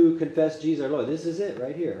those who confess Jesus our Lord. This is it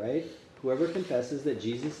right here, right? Whoever confesses that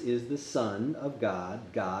Jesus is the Son of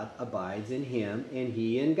God, God abides in him, and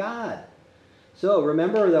he in God. So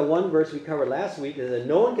remember the one verse we covered last week is that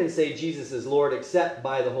no one can say Jesus is Lord except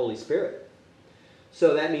by the Holy Spirit.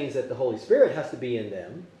 So that means that the Holy Spirit has to be in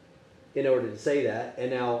them in order to say that. And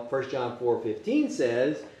now 1 John 4:15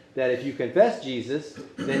 says that if you confess Jesus,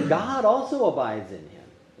 then God also abides in him.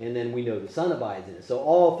 And then we know the Son abides in it. So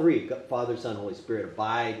all three, Father, Son, Holy Spirit,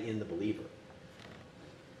 abide in the believer.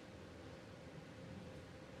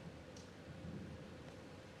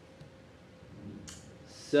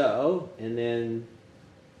 So, and then,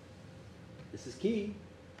 this is key.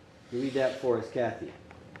 Read that for us, Kathy.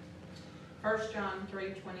 1 John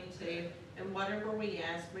 3:22, and whatever we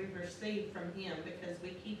ask, we receive from him, because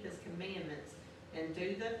we keep his commandments and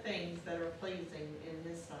do the things that are pleasing in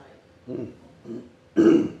his sight.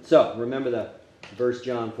 So, remember the verse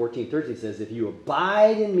John 14:13 says, if you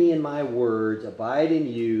abide in me and my words, abide in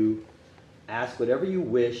you, ask whatever you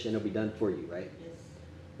wish and it'll be done for you, right? Yes.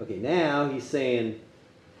 Okay, now he's saying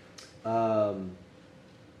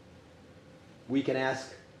we can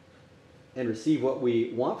ask and receive what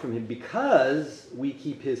we want from him because we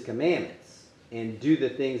keep his commandments and do the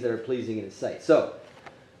things that are pleasing in his sight. So,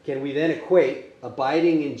 can we then equate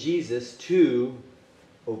abiding in Jesus to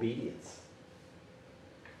obedience?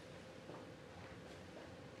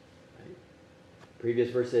 Right? Previous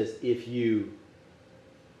verse says, if you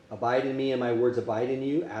abide in me and my words abide in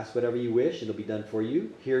you, ask whatever you wish, it'll be done for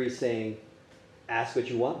you. Here he's saying, ask what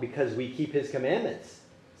you want because we keep his commandments.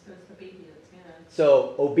 So it's obedience, yeah.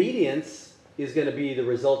 So obedience is going to be the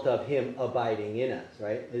result of him abiding in us,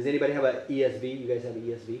 right? Does anybody have an ESV? You guys have an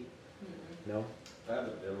ESV? Mm-hmm. No? I have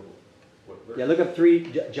it available. What verse? Yeah, look up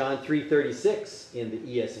John 3:36 in the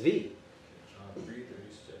ESV. John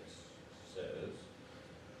 3:36 says,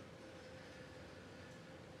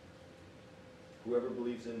 whoever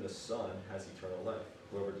believes in the Son has eternal life.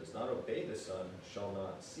 Whoever does not obey the Son shall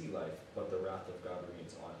not see life, but the wrath of God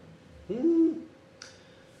remains on him.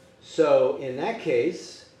 So in that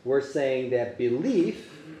case, we're saying that belief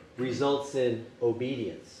results in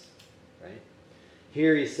obedience, right?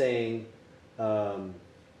 Here he's saying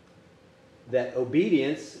that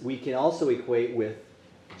obedience we can also equate with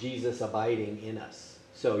Jesus abiding in us.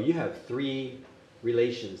 So you have three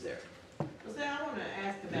relations there. Well, see, I want to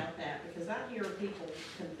ask about that, because I hear people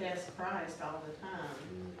confess Christ all the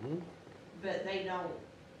time, but they don't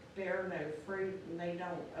bear no fruit and they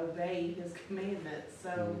don't obey his commandments.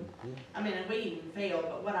 So, I mean, and we even fail,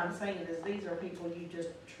 but what I'm saying is these are people you just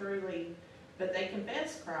truly, but they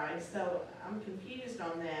confess Christ. So I'm confused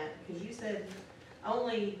on that, because you said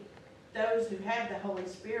only those who have the Holy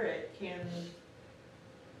Spirit can,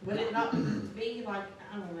 would it not be like,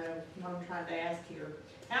 I don't know what I'm trying to ask here.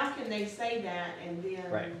 How can they say that and then?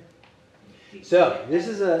 Right. So this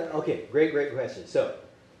is great question. So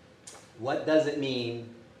what does it mean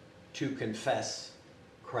to confess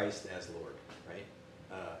Christ as Lord, right?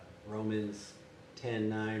 Romans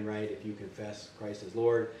 10:9, right? If you confess Christ as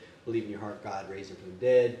Lord, believe in your heart God raised him from the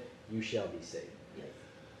dead, you shall be saved. Yes.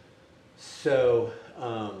 So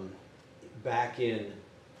back in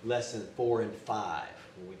lesson 4 and 5,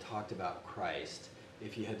 when we talked about Christ,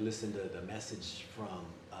 if you had listened to the message from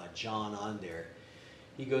John on there,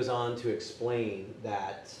 he goes on to explain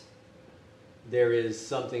that there is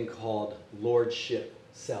something called lordship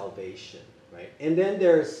salvation, right? And then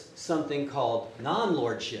there's something called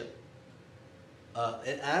non-lordship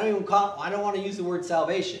and I don't want to use the word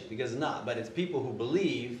salvation because it's not, but it's people who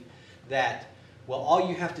believe that, well, all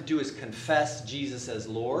you have to do is confess Jesus as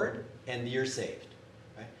Lord and you're saved.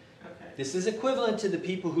 Right? Okay. This is equivalent to the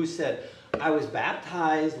people who said, I was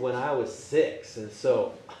baptized when I was 6, and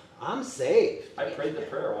so I'm saved. I prayed the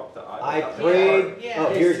prayer off the I prayed. Yeah.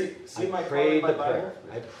 Oh, Hey, here's. see I my prayed card the in my prayer.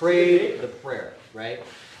 Bible? I prayed the prayer. Right?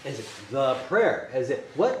 As if the prayer. As if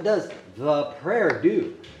what does the prayer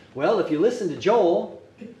do? Well, if you listen to Joel,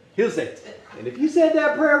 he'll say, and if you said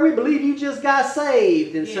that prayer, we believe you just got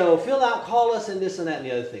saved. And so fill out, call us, and this and that and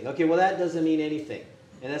the other thing. Okay, well that doesn't mean anything.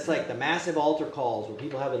 And that's like the massive altar calls where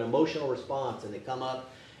people have an emotional response and they come up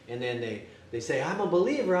and then they say, I'm a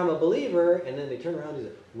believer, and then they turn around and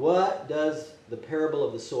say, what does the parable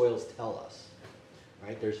of the soils tell us?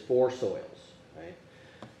 Right? There's 4 soils, right?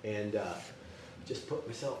 And just put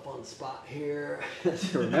myself on the spot here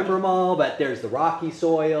to remember them all, but there's the rocky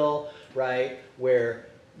soil, right, where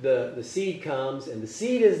the seed comes, and the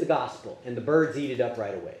seed is the gospel, and the birds eat it up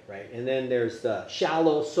right away, right? And then there's the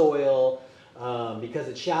shallow soil. Because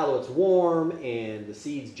it's shallow, it's warm, and the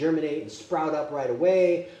seeds germinate and sprout up right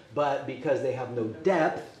away, but because they have no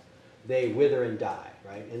depth, they wither and die,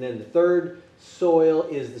 right? And then the third soil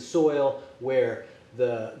is the soil where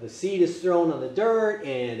the seed is thrown on the dirt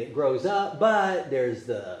and it grows up, but there's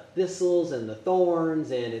the thistles and the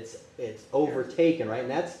thorns, and it's overtaken, right?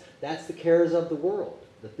 And that's the cares of the world,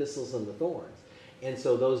 the thistles and the thorns. And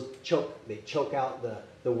so those choke out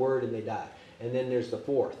the word and they die. And then there's the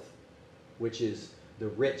fourth, which is the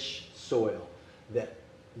rich soil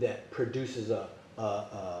that produces a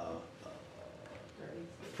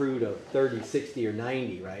fruit of 30, 60, or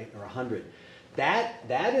 90, right, or 100. That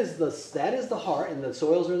is the heart, and the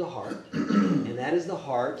soils are the heart, and that is the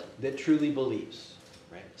heart that truly believes,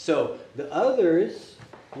 right? So the others,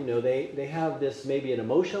 they have this maybe an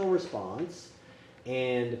emotional response,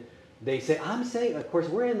 and they say, "I'm saved." Of course,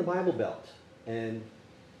 we're in the Bible Belt, and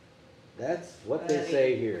that's what they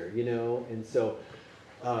say here, and so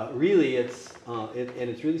really it's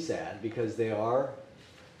really sad because they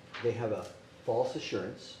have a false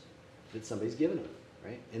assurance that somebody's given them,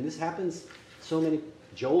 right? And this happens so many.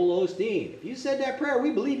 Joel Osteen, if you said that prayer,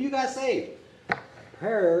 we believe you got saved. A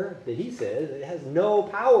prayer that he says, it has no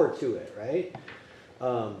power to it, right?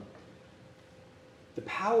 The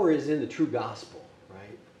power is in the true gospel,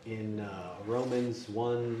 right? In Romans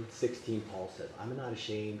 1:16, Paul says, I'm not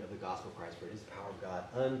ashamed of the gospel of Christ, for it is the power of God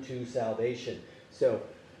unto salvation. So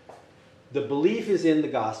the belief is in the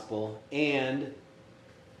gospel, and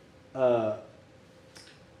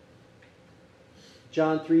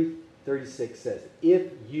John 3:36 says,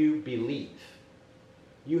 if you believe,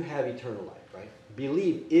 you have eternal life, right?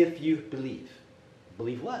 Believe if you believe.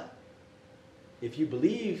 Believe what? If you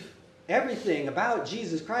believe everything about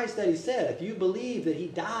Jesus Christ that he said, if you believe that he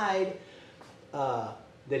died,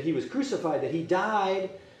 that he was crucified, that he died,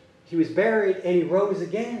 he was buried, and he rose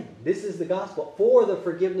again. This is the gospel for the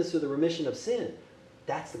forgiveness or the remission of sin.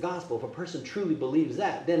 That's the gospel. If a person truly believes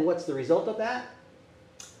that, then what's the result of that?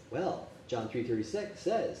 Well, John 3:36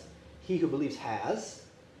 says, he who believes has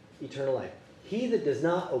eternal life. He that does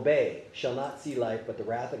not obey shall not see life, but the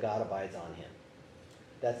wrath of God abides on him.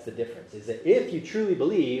 That's the difference, is that if you truly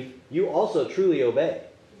believe, you also truly obey.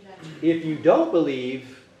 If you don't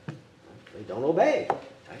believe, they don't obey.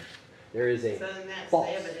 Right? There is a so then that's false.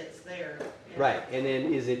 the evidence there. Yeah. Right, and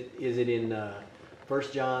then is it in 1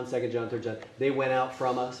 John, 2 John, 3 John? They went out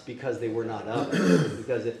from us because they were not of us.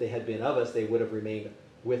 Because if they had been of us, they would have remained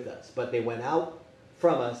with us. But they went out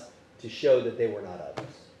from us to show that they were not of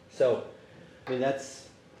us. So, I mean, that's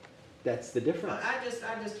the difference. I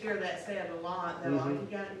just hear that said a lot, though. All you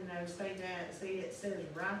got to say that. See, it says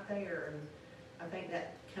right there, and I think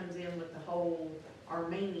that comes in with the whole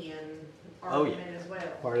Armenian argument as well.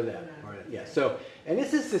 Part of that. Yeah. So, and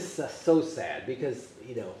this is just so sad because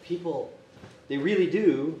people, they really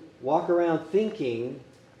do walk around thinking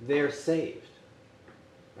they're saved,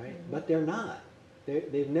 right? Mm-hmm. But they're not.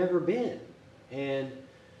 They've never been, and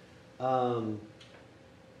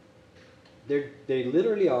they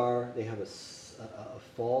literally are. They have a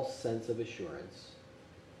false sense of assurance,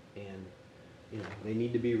 and they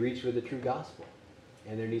need to be reached with the true gospel,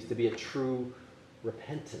 and there needs to be a true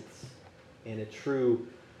repentance and a true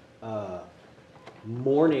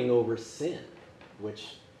mourning over sin,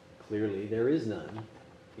 which clearly there is none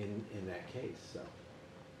in that case. So,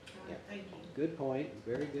 yeah. Thank you. Good point.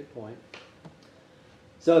 Very good point.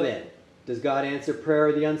 So then, does God answer prayer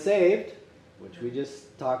of the unsaved? Which we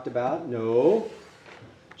just talked about. No.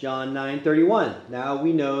 John 9:31. Now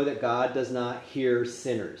we know that God does not hear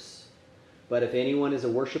sinners. But if anyone is a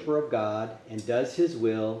worshiper of God and does his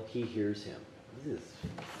will, he hears him.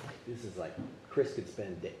 This is like Chris could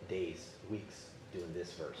spend days, weeks doing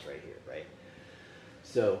this verse right here, right?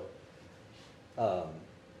 So,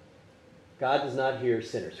 God does not hear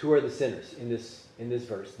sinners. Who are the sinners in this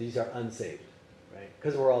verse? These are unsaved, right?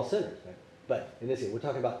 Because we're all sinners, right? But in this case, we're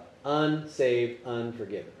talking about unsaved,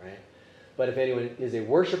 unforgiven, right? But if anyone is a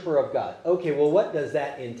worshiper of God, okay, well, what does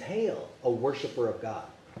that entail? A worshiper of God.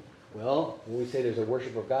 Well, when we say there's a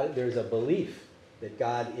worshiper of God, there's a belief that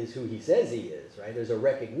God is who he says he is, right? There's a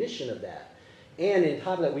recognition of that. And in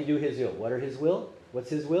top of that, we do his will. What are his will? What's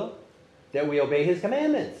his will? That we obey his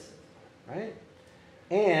commandments, right?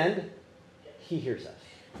 And he hears us.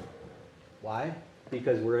 Why?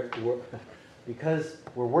 Because we're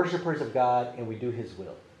worshipers of God and we do his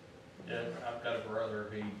will. Yeah, I've got a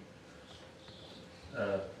brother, he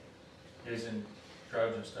is in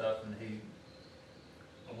drugs and stuff, and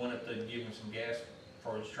I went up to give him some gas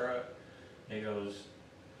for his truck. He goes,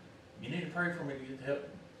 "You need to pray for me to get help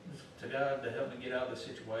to God to help me get out of this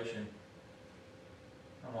situation."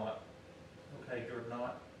 I'm like, "Okay, you're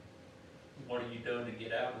not. What are you doing to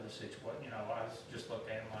get out of the situation?" You know, I just looked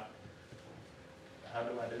at him like, "How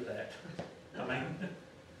do I do that?" I mean,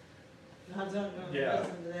 God's not gonna Yeah.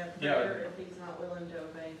 listen to that Yeah. prayer if he's not willing to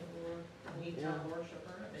obey the Lord. He's not a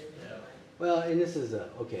worshiper of it Yeah. anyway. Well, and this is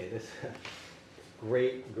this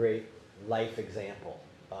great life example.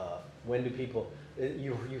 When do people?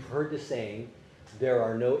 You've heard the saying, "There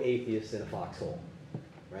are no atheists in a foxhole,"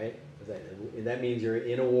 right? And that means you're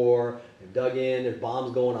in a war, they're dug in, there's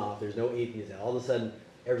bombs going off, there's no atheists, and all of a sudden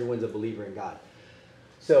everyone's a believer in God.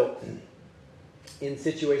 So, in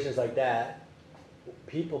situations like that,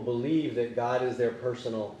 people believe that God is their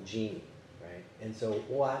personal genie, right? And so,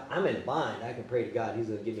 well, I'm in a bind, I can pray to God, he's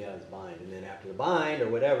going to get me out of this bind. And then after the bind, or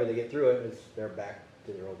whatever, they get through it, they're back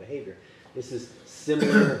to their old behavior. This is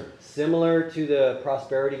similar to the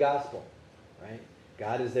prosperity gospel, right?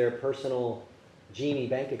 God is their personal genie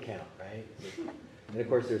bank account, right? And of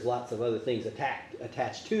course, there's lots of other things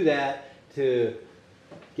attached to that to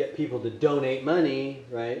get people to donate money,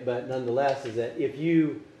 right? But nonetheless, is that if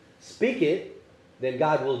you speak it, then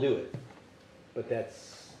God will do it. But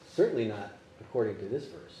that's certainly not according to this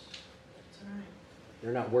verse. That's right.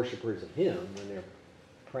 They're not worshipers of him when they're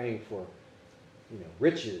praying for,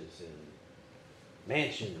 riches and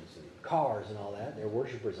mansions and cars and all that. They're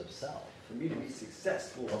worshipers of self. For me to be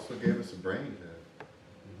successful. Also gave us a brain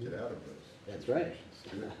to get out of those. That's right.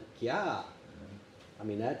 situations, too. Yeah. I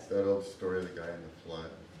mean, that's That old story of the guy in the flood,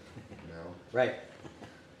 right.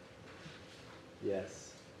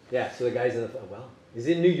 Yes. Yeah, so the guy's he's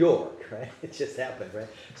in New York, right? It just happened, right?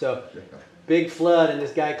 So, Yeah. big flood, and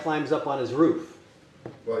this guy climbs up on his roof.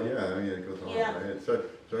 Well, yeah, I mean, it goes on, Yeah. right? It starts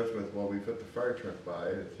with, well, we put the fire truck by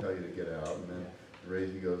to tell you to get out, and then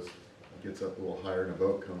he gets up a little higher, and a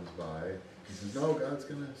boat comes by. He says, "No, God's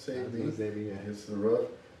gonna save me." He hits the roof,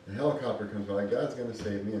 the helicopter comes by, "God's gonna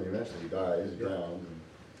save me," and eventually he dies, he drowns, and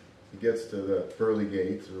he gets to the pearly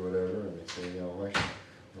gates or whatever, and they say,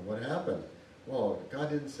 "What happened?" "Well, God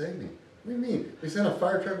didn't save me." "What do you mean? We sent a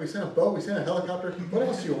fire truck, we sent a boat, we sent a helicopter, what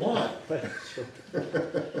else do you want?"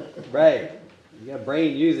 Right. You got a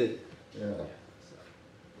brain, use it. Yeah.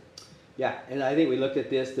 Yeah, and I think we looked at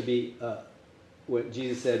this to be what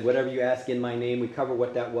Jesus said, whatever you ask in my name. We cover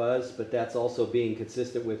what that was, but that's also being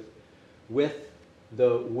consistent with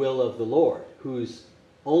the will of the Lord, who's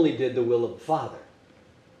only did the will of the Father.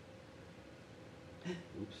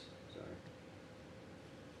 Oops, sorry.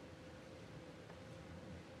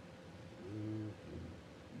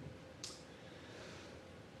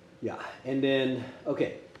 Yeah, and then,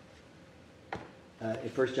 okay. In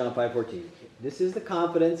 1 John 5:14, this is the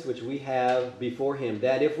confidence which we have before him,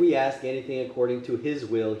 that if we ask anything according to his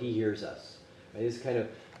will, he hears us. Right? This is kind of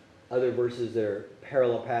other verses that are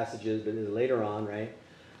parallel passages, but this is later on, right?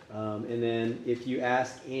 And then if you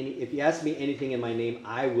ask me anything in my name,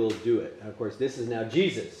 I will do it. And of course, this is now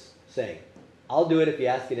Jesus saying, "I'll do it if you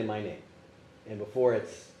ask it in my name." And before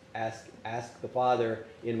it's ask the Father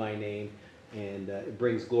in my name, and it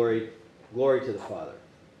brings glory to the Father.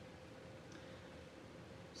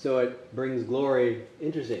 So it brings glory.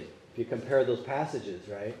 Interesting. If you compare those passages,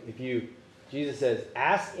 right? Jesus says,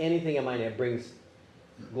 "Ask anything in my name," it brings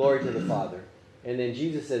glory to the Father. And then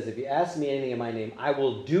Jesus says, "If you ask me anything in my name, I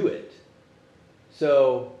will do it."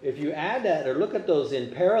 So if you add that or look at those in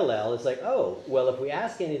parallel, it's like, oh, well, if we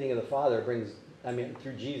ask anything of the Father,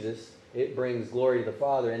 through Jesus, it brings glory to the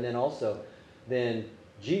Father. And then also, then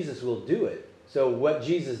Jesus will do it. So what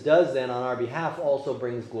Jesus does then on our behalf also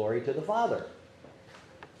brings glory to the Father.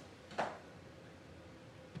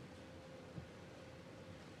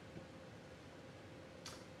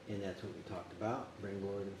 And that's what we talked about. Bring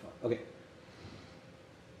glory to the Father. Okay.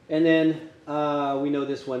 And then we know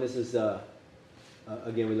this one. This is,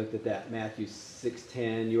 again, we looked at that. Matthew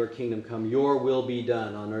 6:10, your kingdom come, your will be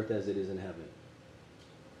done on earth as it is in heaven.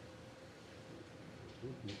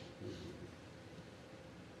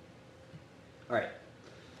 All right.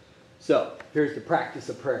 So here's the practice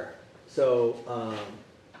of prayer. So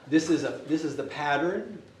this is the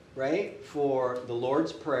pattern, right, for the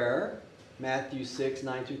Lord's Prayer, Matthew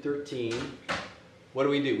 6:9-13. What do?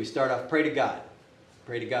 We start off, pray to God.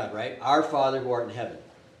 Pray to God, right? Our Father who art in heaven.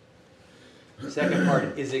 The second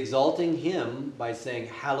part is exalting Him by saying,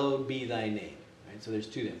 hallowed be thy name. Right? So there's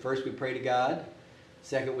two things. First, we pray to God.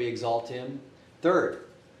 Second, we exalt Him. Third,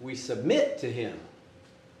 we submit to Him,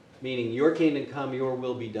 meaning your kingdom come, your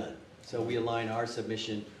will be done. So we align our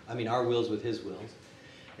wills with His wills.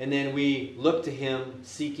 And then we look to Him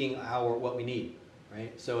seeking what we need,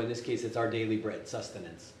 right? So in this case, it's our daily bread,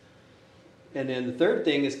 sustenance. And then the third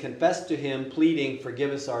thing is confess to Him, pleading,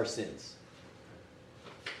 forgive us our sins.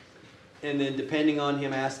 And then depending on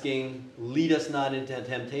Him asking, lead us not into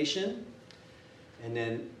temptation. And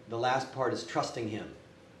then the last part is trusting Him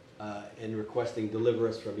and requesting, deliver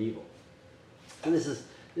us from evil. And this is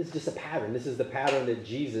just a pattern. This is the pattern that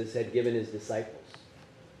Jesus had given His disciples.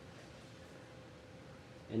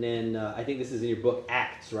 And then I think this is in your book,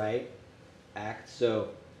 Acts, right? Acts. So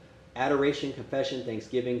adoration, confession,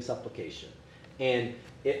 thanksgiving, supplication. And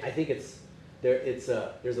I think there's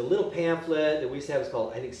a little pamphlet that we used to have. It's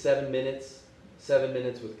called, I think, 7 Minutes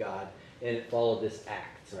with God. And it followed this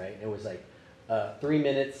Acts, right? It was like 3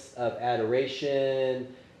 minutes of adoration,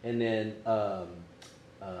 and then a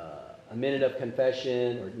minute of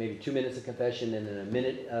confession, or maybe 2 minutes of confession, and then a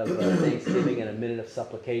minute of thanksgiving, and a minute of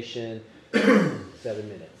supplication. 7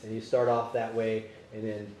 minutes. And you start off that way, and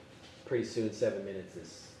then pretty soon 7 minutes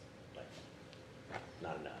is like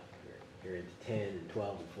not enough. You're into 10 and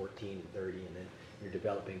 12 and 14 and 30, and then you're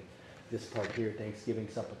developing this part here, thanksgiving,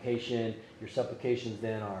 supplication. Your supplications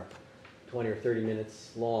then are 20 or 30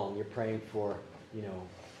 minutes long. You're praying for,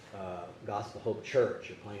 Gospel Hope Church.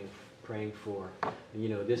 You're praying for,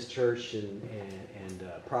 this church and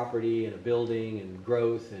property and a building and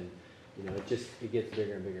growth, and it gets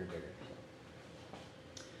bigger and bigger and bigger.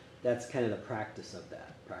 So that's kind of the practice of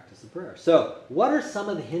prayer. So what are some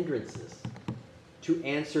of the hindrances to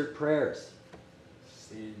answered prayers?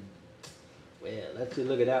 Sin. Well, let's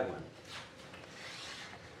look at that one.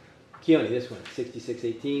 Keone, this one,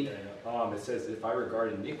 66:18. It says, if I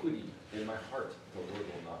regard iniquity in my heart, the Lord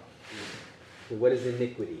will not hear me. So what is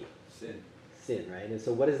iniquity? Sin. Sin, right? And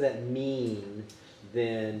so what does that mean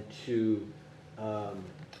then to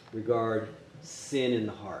regard sin in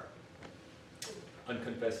the heart?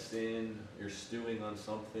 Unconfessed sin, you're stewing on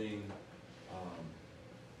something,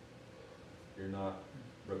 you're not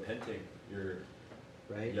repenting,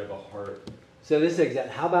 Right? you have a heart. So this is exact.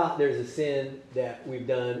 How about there's a sin that we've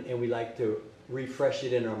done and we like to refresh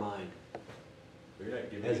it in our mind, You're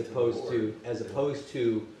not giving as it to the opposed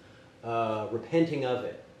to repenting of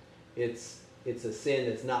it. It's a sin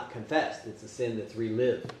that's not confessed. It's a sin that's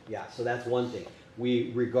relived. Yeah. So that's one thing.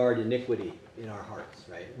 We regard iniquity in our hearts,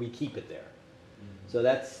 right? We keep it there. Mm-hmm. So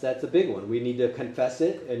that's a big one. We need to confess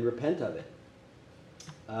it and repent of it.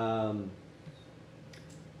 And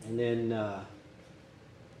then, how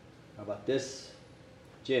about this?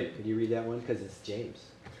 Jim, could you read that one? Because it's James.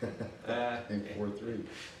 In 4:3,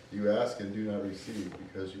 you ask and do not receive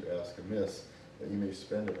because you ask amiss, that you may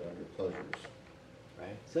spend it on your pleasures.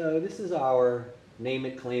 Right? So this is our name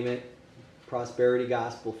it, claim it, prosperity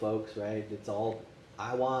gospel, folks, right? It's all,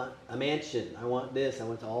 I want a mansion, I want this, I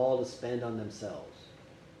want all to spend on themselves.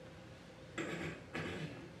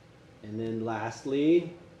 And then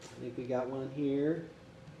lastly, I think we got one here.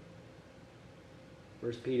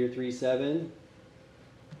 1 Peter 3:7.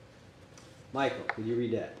 Michael, could you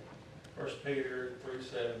read that? 1 Peter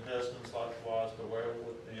 3:7, husbands likewise bear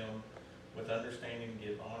with them with understanding,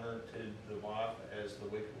 give honor to the wife as the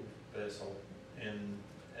weaker vessel, and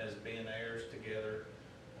as being heirs together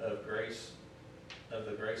of the grace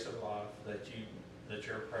of life, that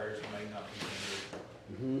your prayers may not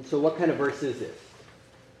be hindered. So what kind of verse is this?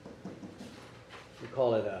 We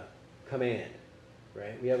call it a command,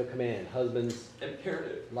 right? We have a command. Husbands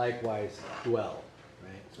Imperative. likewise dwell,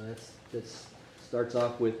 right? So that's starts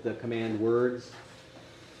off with the command words.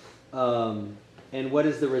 And what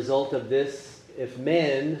is the result of this? If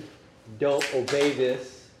men don't obey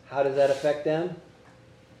this, how does that affect them?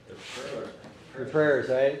 Their prayers,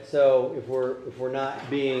 right? So if we're not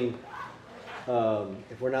being,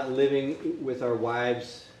 if we're not living with our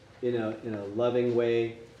wives in a loving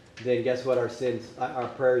way, then guess what our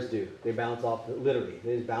prayers do? They bounce off, literally,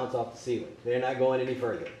 they just bounce off the ceiling. They're not going any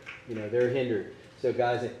further. They're hindered. So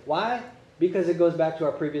guys, why? Because it goes back to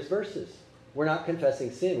our previous verses. We're not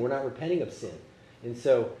confessing sin. We're not repenting of sin. And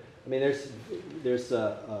so, I mean, there's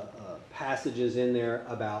passages in there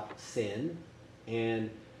about sin, and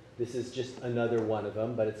this is just another one of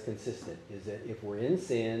them, but it's consistent, is that if we're in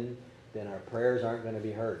sin, then our prayers aren't going to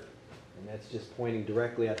be heard. And that's just pointing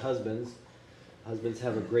directly at husbands. Husbands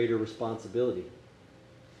have a greater responsibility.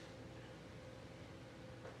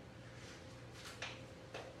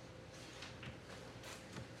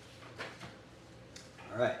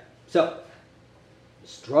 All right, so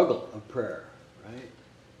struggle of prayer, right?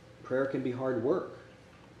 Prayer can be hard work,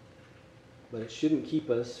 but it shouldn't keep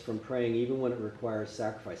us from praying even when it requires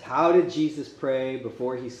sacrifice. How did Jesus pray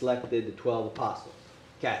before he selected the 12 apostles?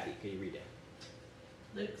 Kathy, can you read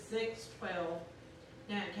that? Luke 6:12.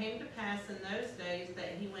 Now it came to pass in those days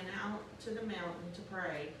that he went out to the mountain to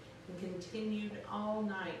pray and continued all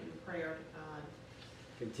night in prayer to God.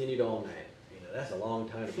 Continued all night. You know, that's a long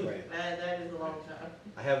time to pray. That is a long time.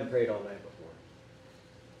 I haven't prayed all night before.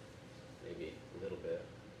 Maybe a little bit,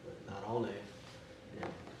 but not all night. Yeah.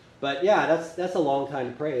 But yeah, that's a long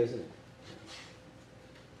time to pray, isn't it?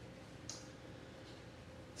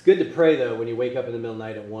 It's good to pray though when you wake up in the middle of the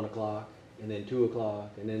night at 1 o'clock, and then 2 o'clock,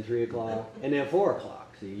 and then 3 o'clock, and then 4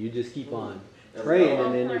 o'clock. So you just keep on praying,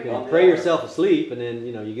 and then you can pray yourself asleep, and then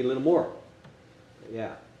you get a little more.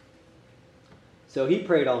 Yeah. So he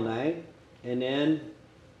prayed all night, and then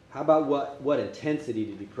how about what intensity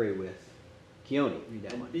did he pray with? Keone, read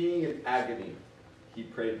that one. And being in agony, he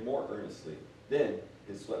prayed more earnestly. Then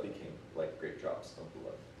his sweat became like great drops of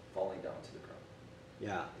blood falling down to the ground.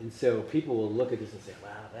 Yeah, and so people will look at this and say, "Wow,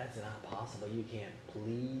 that's not possible. You can't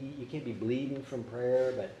bleed. You can't be bleeding from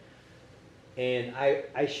prayer." And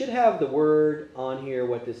I should have the word on here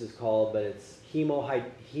what this is called, but it's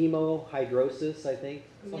hemohydrosis, I think.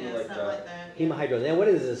 Something Yeah, like something that. like that. yeah. Hemohydrosis. And what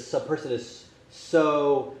is this? A person is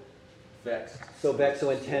so Vexed. so vexed, so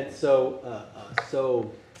intense,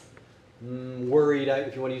 so worried.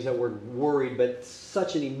 If you want to use that word, worried, but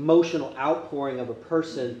such an emotional outpouring of a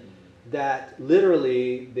person that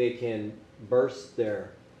literally they can burst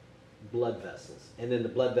their blood vessels. And then the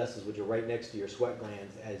blood vessels, which are right next to your sweat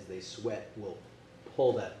glands, as they sweat, will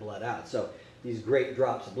pull that blood out. So these great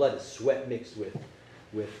drops of blood is sweat mixed with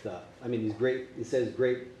these great, it says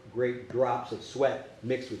great drops of sweat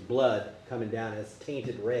mixed with blood coming down as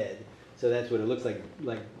tainted red. So that's what it looks like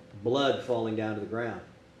blood falling down to the ground.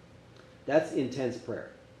 That's intense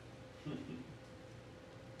prayer.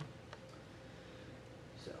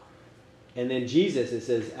 So, and then Jesus, it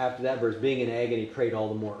says after that verse, being in agony, prayed all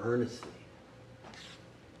the more earnestly.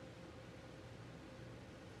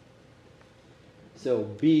 So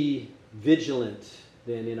be vigilant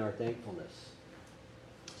then in our thankfulness.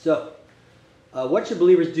 So, what should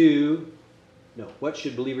believers do? No, what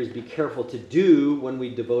should believers be careful to do when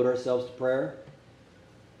we devote ourselves to prayer?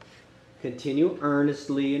 Continue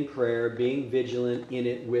earnestly in prayer, being vigilant in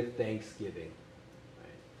it with thanksgiving.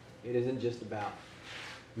 Right? It isn't just about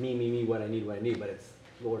me, what I need, but it's,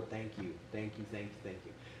 Lord, thank you.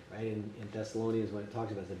 Right? In Thessalonians, when it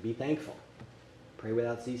talks about it, be thankful. Pray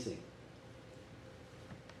without ceasing.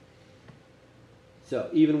 So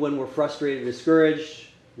even when we're frustrated, discouraged,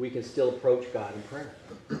 we can still approach God in prayer.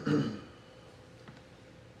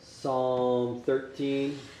 Psalm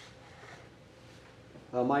 13.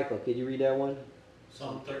 Michael, could you read that one?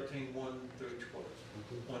 Psalm 13, 1 through 12,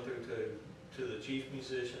 1 through 2. To the chief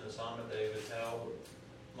musician, the Psalm of David, how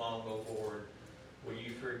long, O Lord, will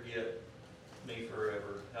you forget me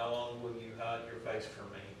forever? How long will you hide your face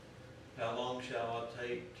from me? How long shall I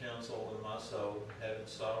take counsel in my soul, having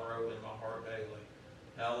sorrow in my heart daily?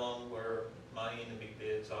 How long were my enemy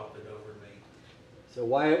beds opted over me? So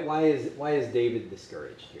why is David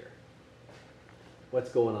discouraged here? What's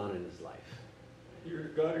going on in his life?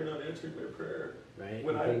 God, you're not answering my prayer Right?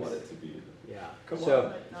 when He I thinks- want it to be. Yeah. Come So,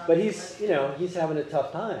 on. but he's having a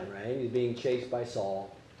tough time, right? He's being chased by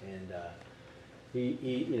Saul, and he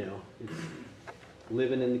is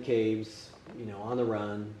living in the caves, on the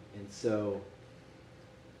run, and so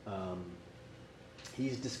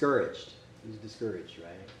he's discouraged.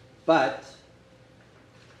 Right? But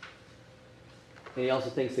and he also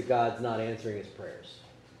thinks that God's not answering his prayers.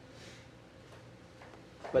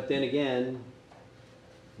 But then again,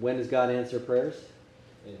 when does God answer prayers?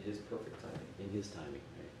 In his perfect timing. In his timing,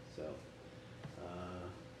 right? So,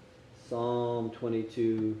 Psalm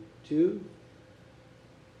 22:2.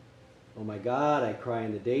 Oh my God, I cry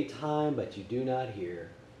in the daytime, but you do not hear.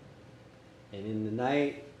 And in the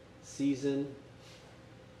night season,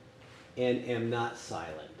 and am not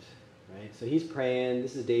silent. Right? So he's praying.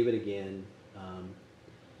 This is David again.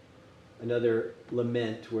 Another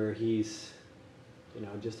lament where he's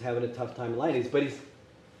just having a tough time in life. But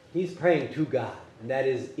he's praying to God, and that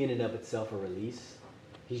is in and of itself a release.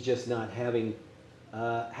 He's just not having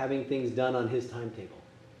things done on his timetable.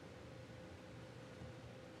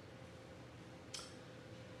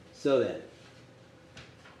 So then,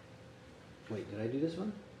 wait, did I do this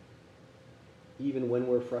one? Even when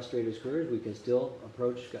we're frustrated or discouraged, we can still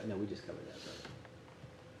approach God. No, we just covered that. Right?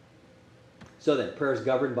 So then, prayer is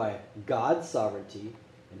governed by God's sovereignty,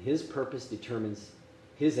 and his purpose determines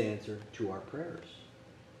his answer to our prayers.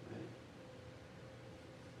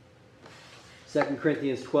 Right? 2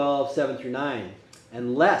 Corinthians 12, 7 through 9.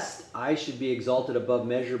 And lest I should be exalted above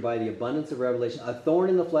measure by the abundance of revelation, a thorn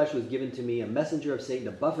in the flesh was given to me, a messenger of Satan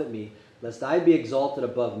to buffet me, lest I be exalted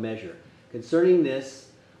above measure. Concerning this,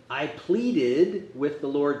 I pleaded with the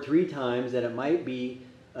Lord 3 times that it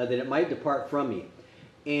might depart from me.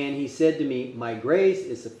 And he said to me, my grace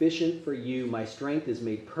is sufficient for you. My strength is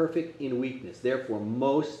made perfect in weakness. Therefore,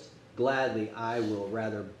 most gladly I will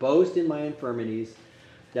rather boast in my infirmities,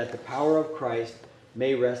 that the power of Christ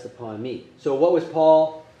may rest upon me. So what was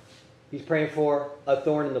Paul? He's praying for a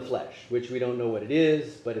thorn in the flesh, which we don't know what it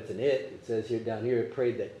is, but it's an it. It says here down here, it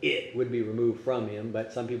prayed that it would be removed from him.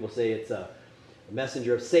 But some people say it's a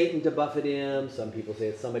messenger of Satan to buffet him. Some people say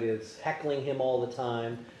it's somebody that's heckling him all the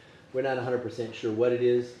time. We're not 100% sure what it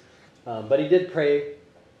is. But he did pray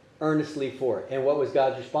earnestly for it. And what was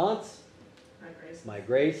God's response? My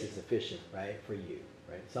grace is sufficient, right, for you.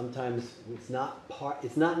 Right? Sometimes it's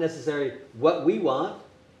not necessarily what we want,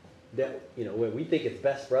 that when we think it's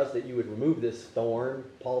best for us that you would remove this thorn.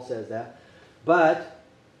 Paul says that. But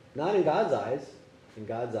not in God's eyes. In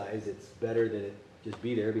God's eyes, it's better that it just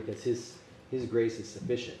be there because his grace is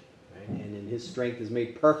sufficient. Right? And in his strength is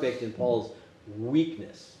made perfect in Paul's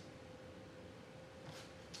weakness.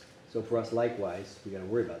 So for us, likewise, we got to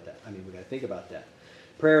worry about that. We got to think about that.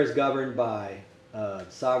 Prayer is governed by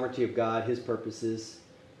sovereignty of God, his purposes,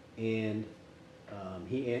 and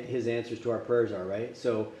his answers to our prayers are, right?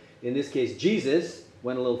 So in this case, Jesus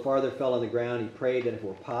went a little farther, fell on the ground. He prayed that if it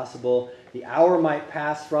were possible, the hour might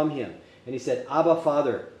pass from him. And he said, Abba,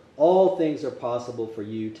 Father, all things are possible for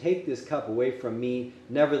you. Take this cup away from me.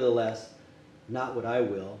 Nevertheless, not what I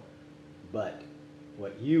will, but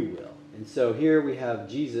what you will. And so here we have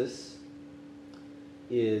Jesus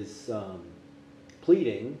is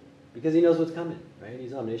pleading because he knows what's coming, right?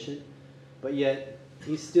 He's omniscient, but yet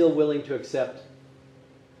he's still willing to accept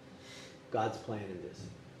God's plan in this.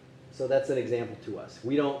 So that's an example to us.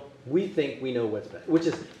 We think we know what's best, which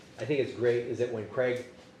is, I think it's great, is that when Craig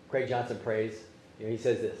Johnson prays, he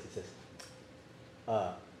says this, he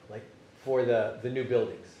says, like for the new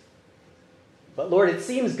buildings. But Lord, it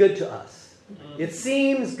seems good to us. It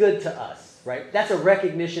seems good to us, right? That's a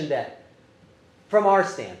recognition that from our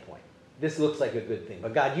standpoint, this looks like a good thing.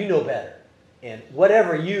 But God, you know better. And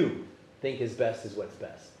whatever you think is best is what's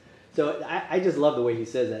best. So I just love the way he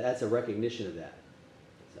says that. That's a recognition of that.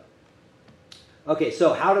 Okay,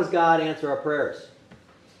 so how does God answer our prayers?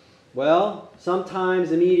 Well,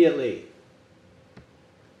 sometimes immediately.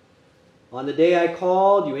 On the day I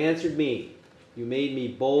called, you answered me. You made me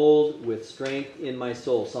bold with strength in my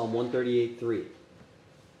soul. Psalm 138:3.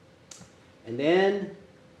 And then,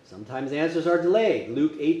 sometimes answers are delayed.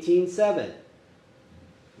 Luke 18:7.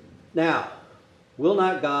 Now, will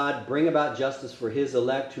not God bring about justice for his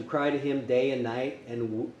elect who cry to him day and night?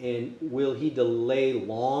 And will he delay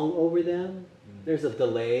long over them? There's a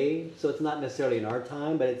delay, so it's not necessarily in our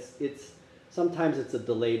time, but it's sometimes it's a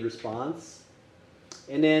delayed response.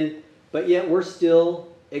 And then, but yet we're still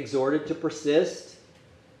exhorted to persist.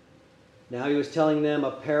 Now he was telling them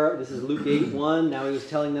a parable. This is Luke 8:1. Now he was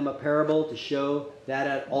telling them a parable to show that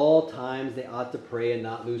at all times they ought to pray and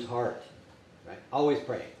not lose heart. Right? Always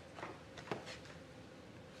pray.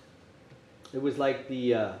 It was like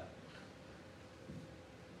the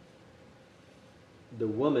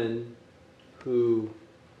woman who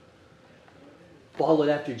followed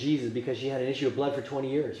after Jesus because she had an issue of blood for 20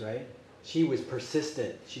 years, right? She was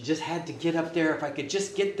persistent. She just had to get up there. If I could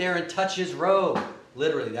just get there and touch his robe.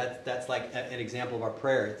 Literally, that's like an example of our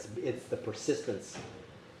prayer. It's the persistence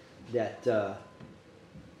that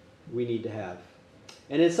we need to have.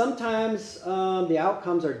 And then sometimes the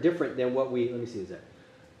outcomes are different than what we, let me see, is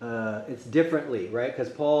that? It's differently, right?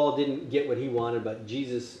 Because Paul didn't get what he wanted, but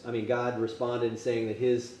God responded saying that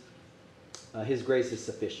his grace is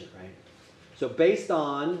sufficient, right? So based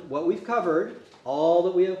on what we've covered, all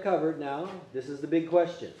that we have covered now, this is the big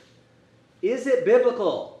question. Is it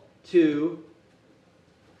biblical to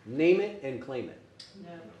name it and claim it? No.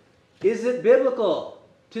 Is it biblical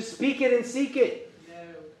to speak it and seek it? No.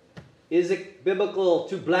 Is it biblical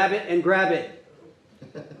to blab it and grab it?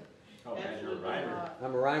 Oh man, you're a rhymer.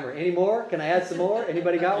 I'm a rhymer. Any more? Can I add some more?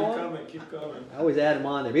 Anybody got Keep one? coming, keep coming. I always add them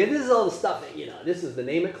on there. Because this is all the stuff that, this is the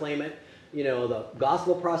name it, claim it, the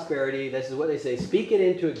gospel of prosperity. This is what they say. Speak it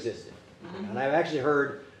into existence. And I've actually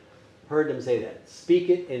heard them say that. Speak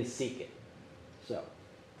it and seek it. So,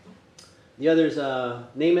 the others,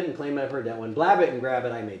 name it and claim it. I've heard that one. Blab it and grab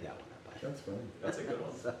it. I made that one up. That's funny. That's a good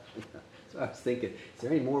one. So I was thinking, is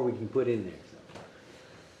there any more we can put in there?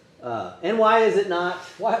 So, and why is it not?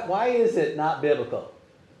 Why is it not biblical?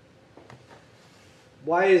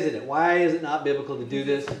 Why isn't it? Why is it not biblical to do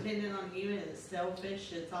this? It's dependent on you, and it's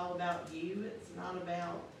selfish. It's all about you. It's not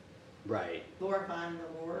about Right. glorifying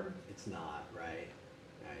the Lord. It's not right.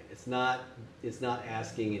 Right. It's not. It's not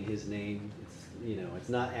asking in His name. It's It's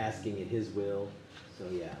not asking in His will. So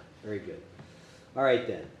yeah, very good. All right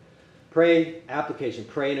then. Pray, application.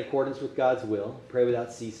 Pray in accordance with God's will. Pray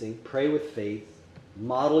without ceasing. Pray with faith.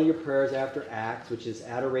 Model your prayers after Acts, which is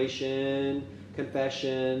adoration,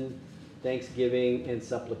 confession, thanksgiving, and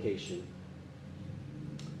supplication.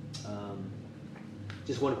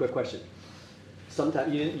 Just one quick question.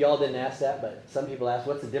 Sometimes y'all didn't ask that, but some people ask,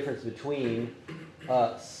 what's the difference between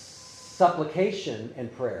supplication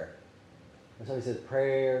and prayer? When somebody says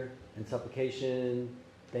prayer and supplication,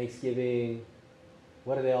 thanksgiving,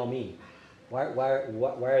 what do they all mean? Why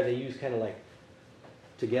are they used kind of like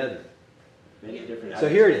together? Many different So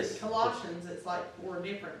here it is. Colossians, it's like 4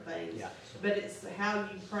 different things. Yeah. But it's how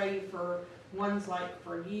you pray for, one's like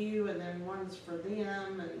for you, and then one's for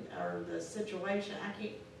them, or the situation. I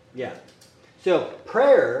can't. Yeah. So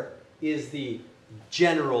prayer is the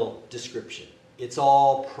general description. It's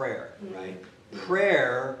all prayer, right?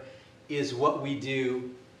 Prayer is what we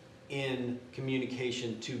do in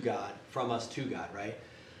communication to God, from us to God, right?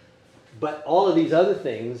 But all of these other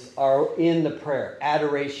things are in the prayer.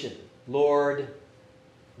 Adoration. Lord,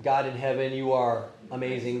 God in heaven, you are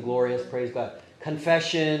amazing, glorious, praise God.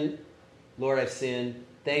 Confession, Lord, I've sinned.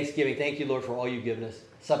 Thanksgiving, thank you, Lord, for all you've given us.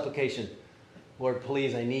 Supplication, Lord,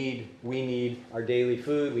 please, we need our daily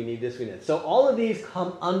food, we need this, we need that. So all of these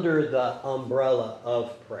come under the umbrella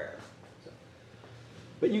of prayer. So,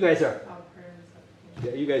 but you guys are, All prayer and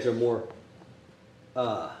supplication. you guys are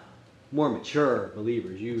more mature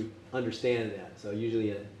believers. You understand that. So usually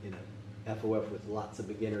in a FOF with lots of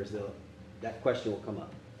beginners, that question will come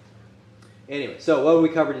up. Anyway, so what will we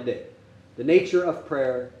cover today? The nature of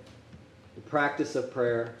prayer, the practice of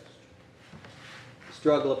prayer,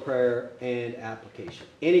 struggle of prayer, and application.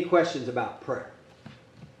 Any questions about prayer?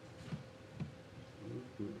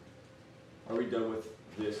 Are we done with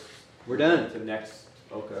this? We're done. To next,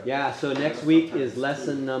 okay. Yeah, so next week is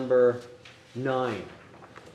lesson number 9.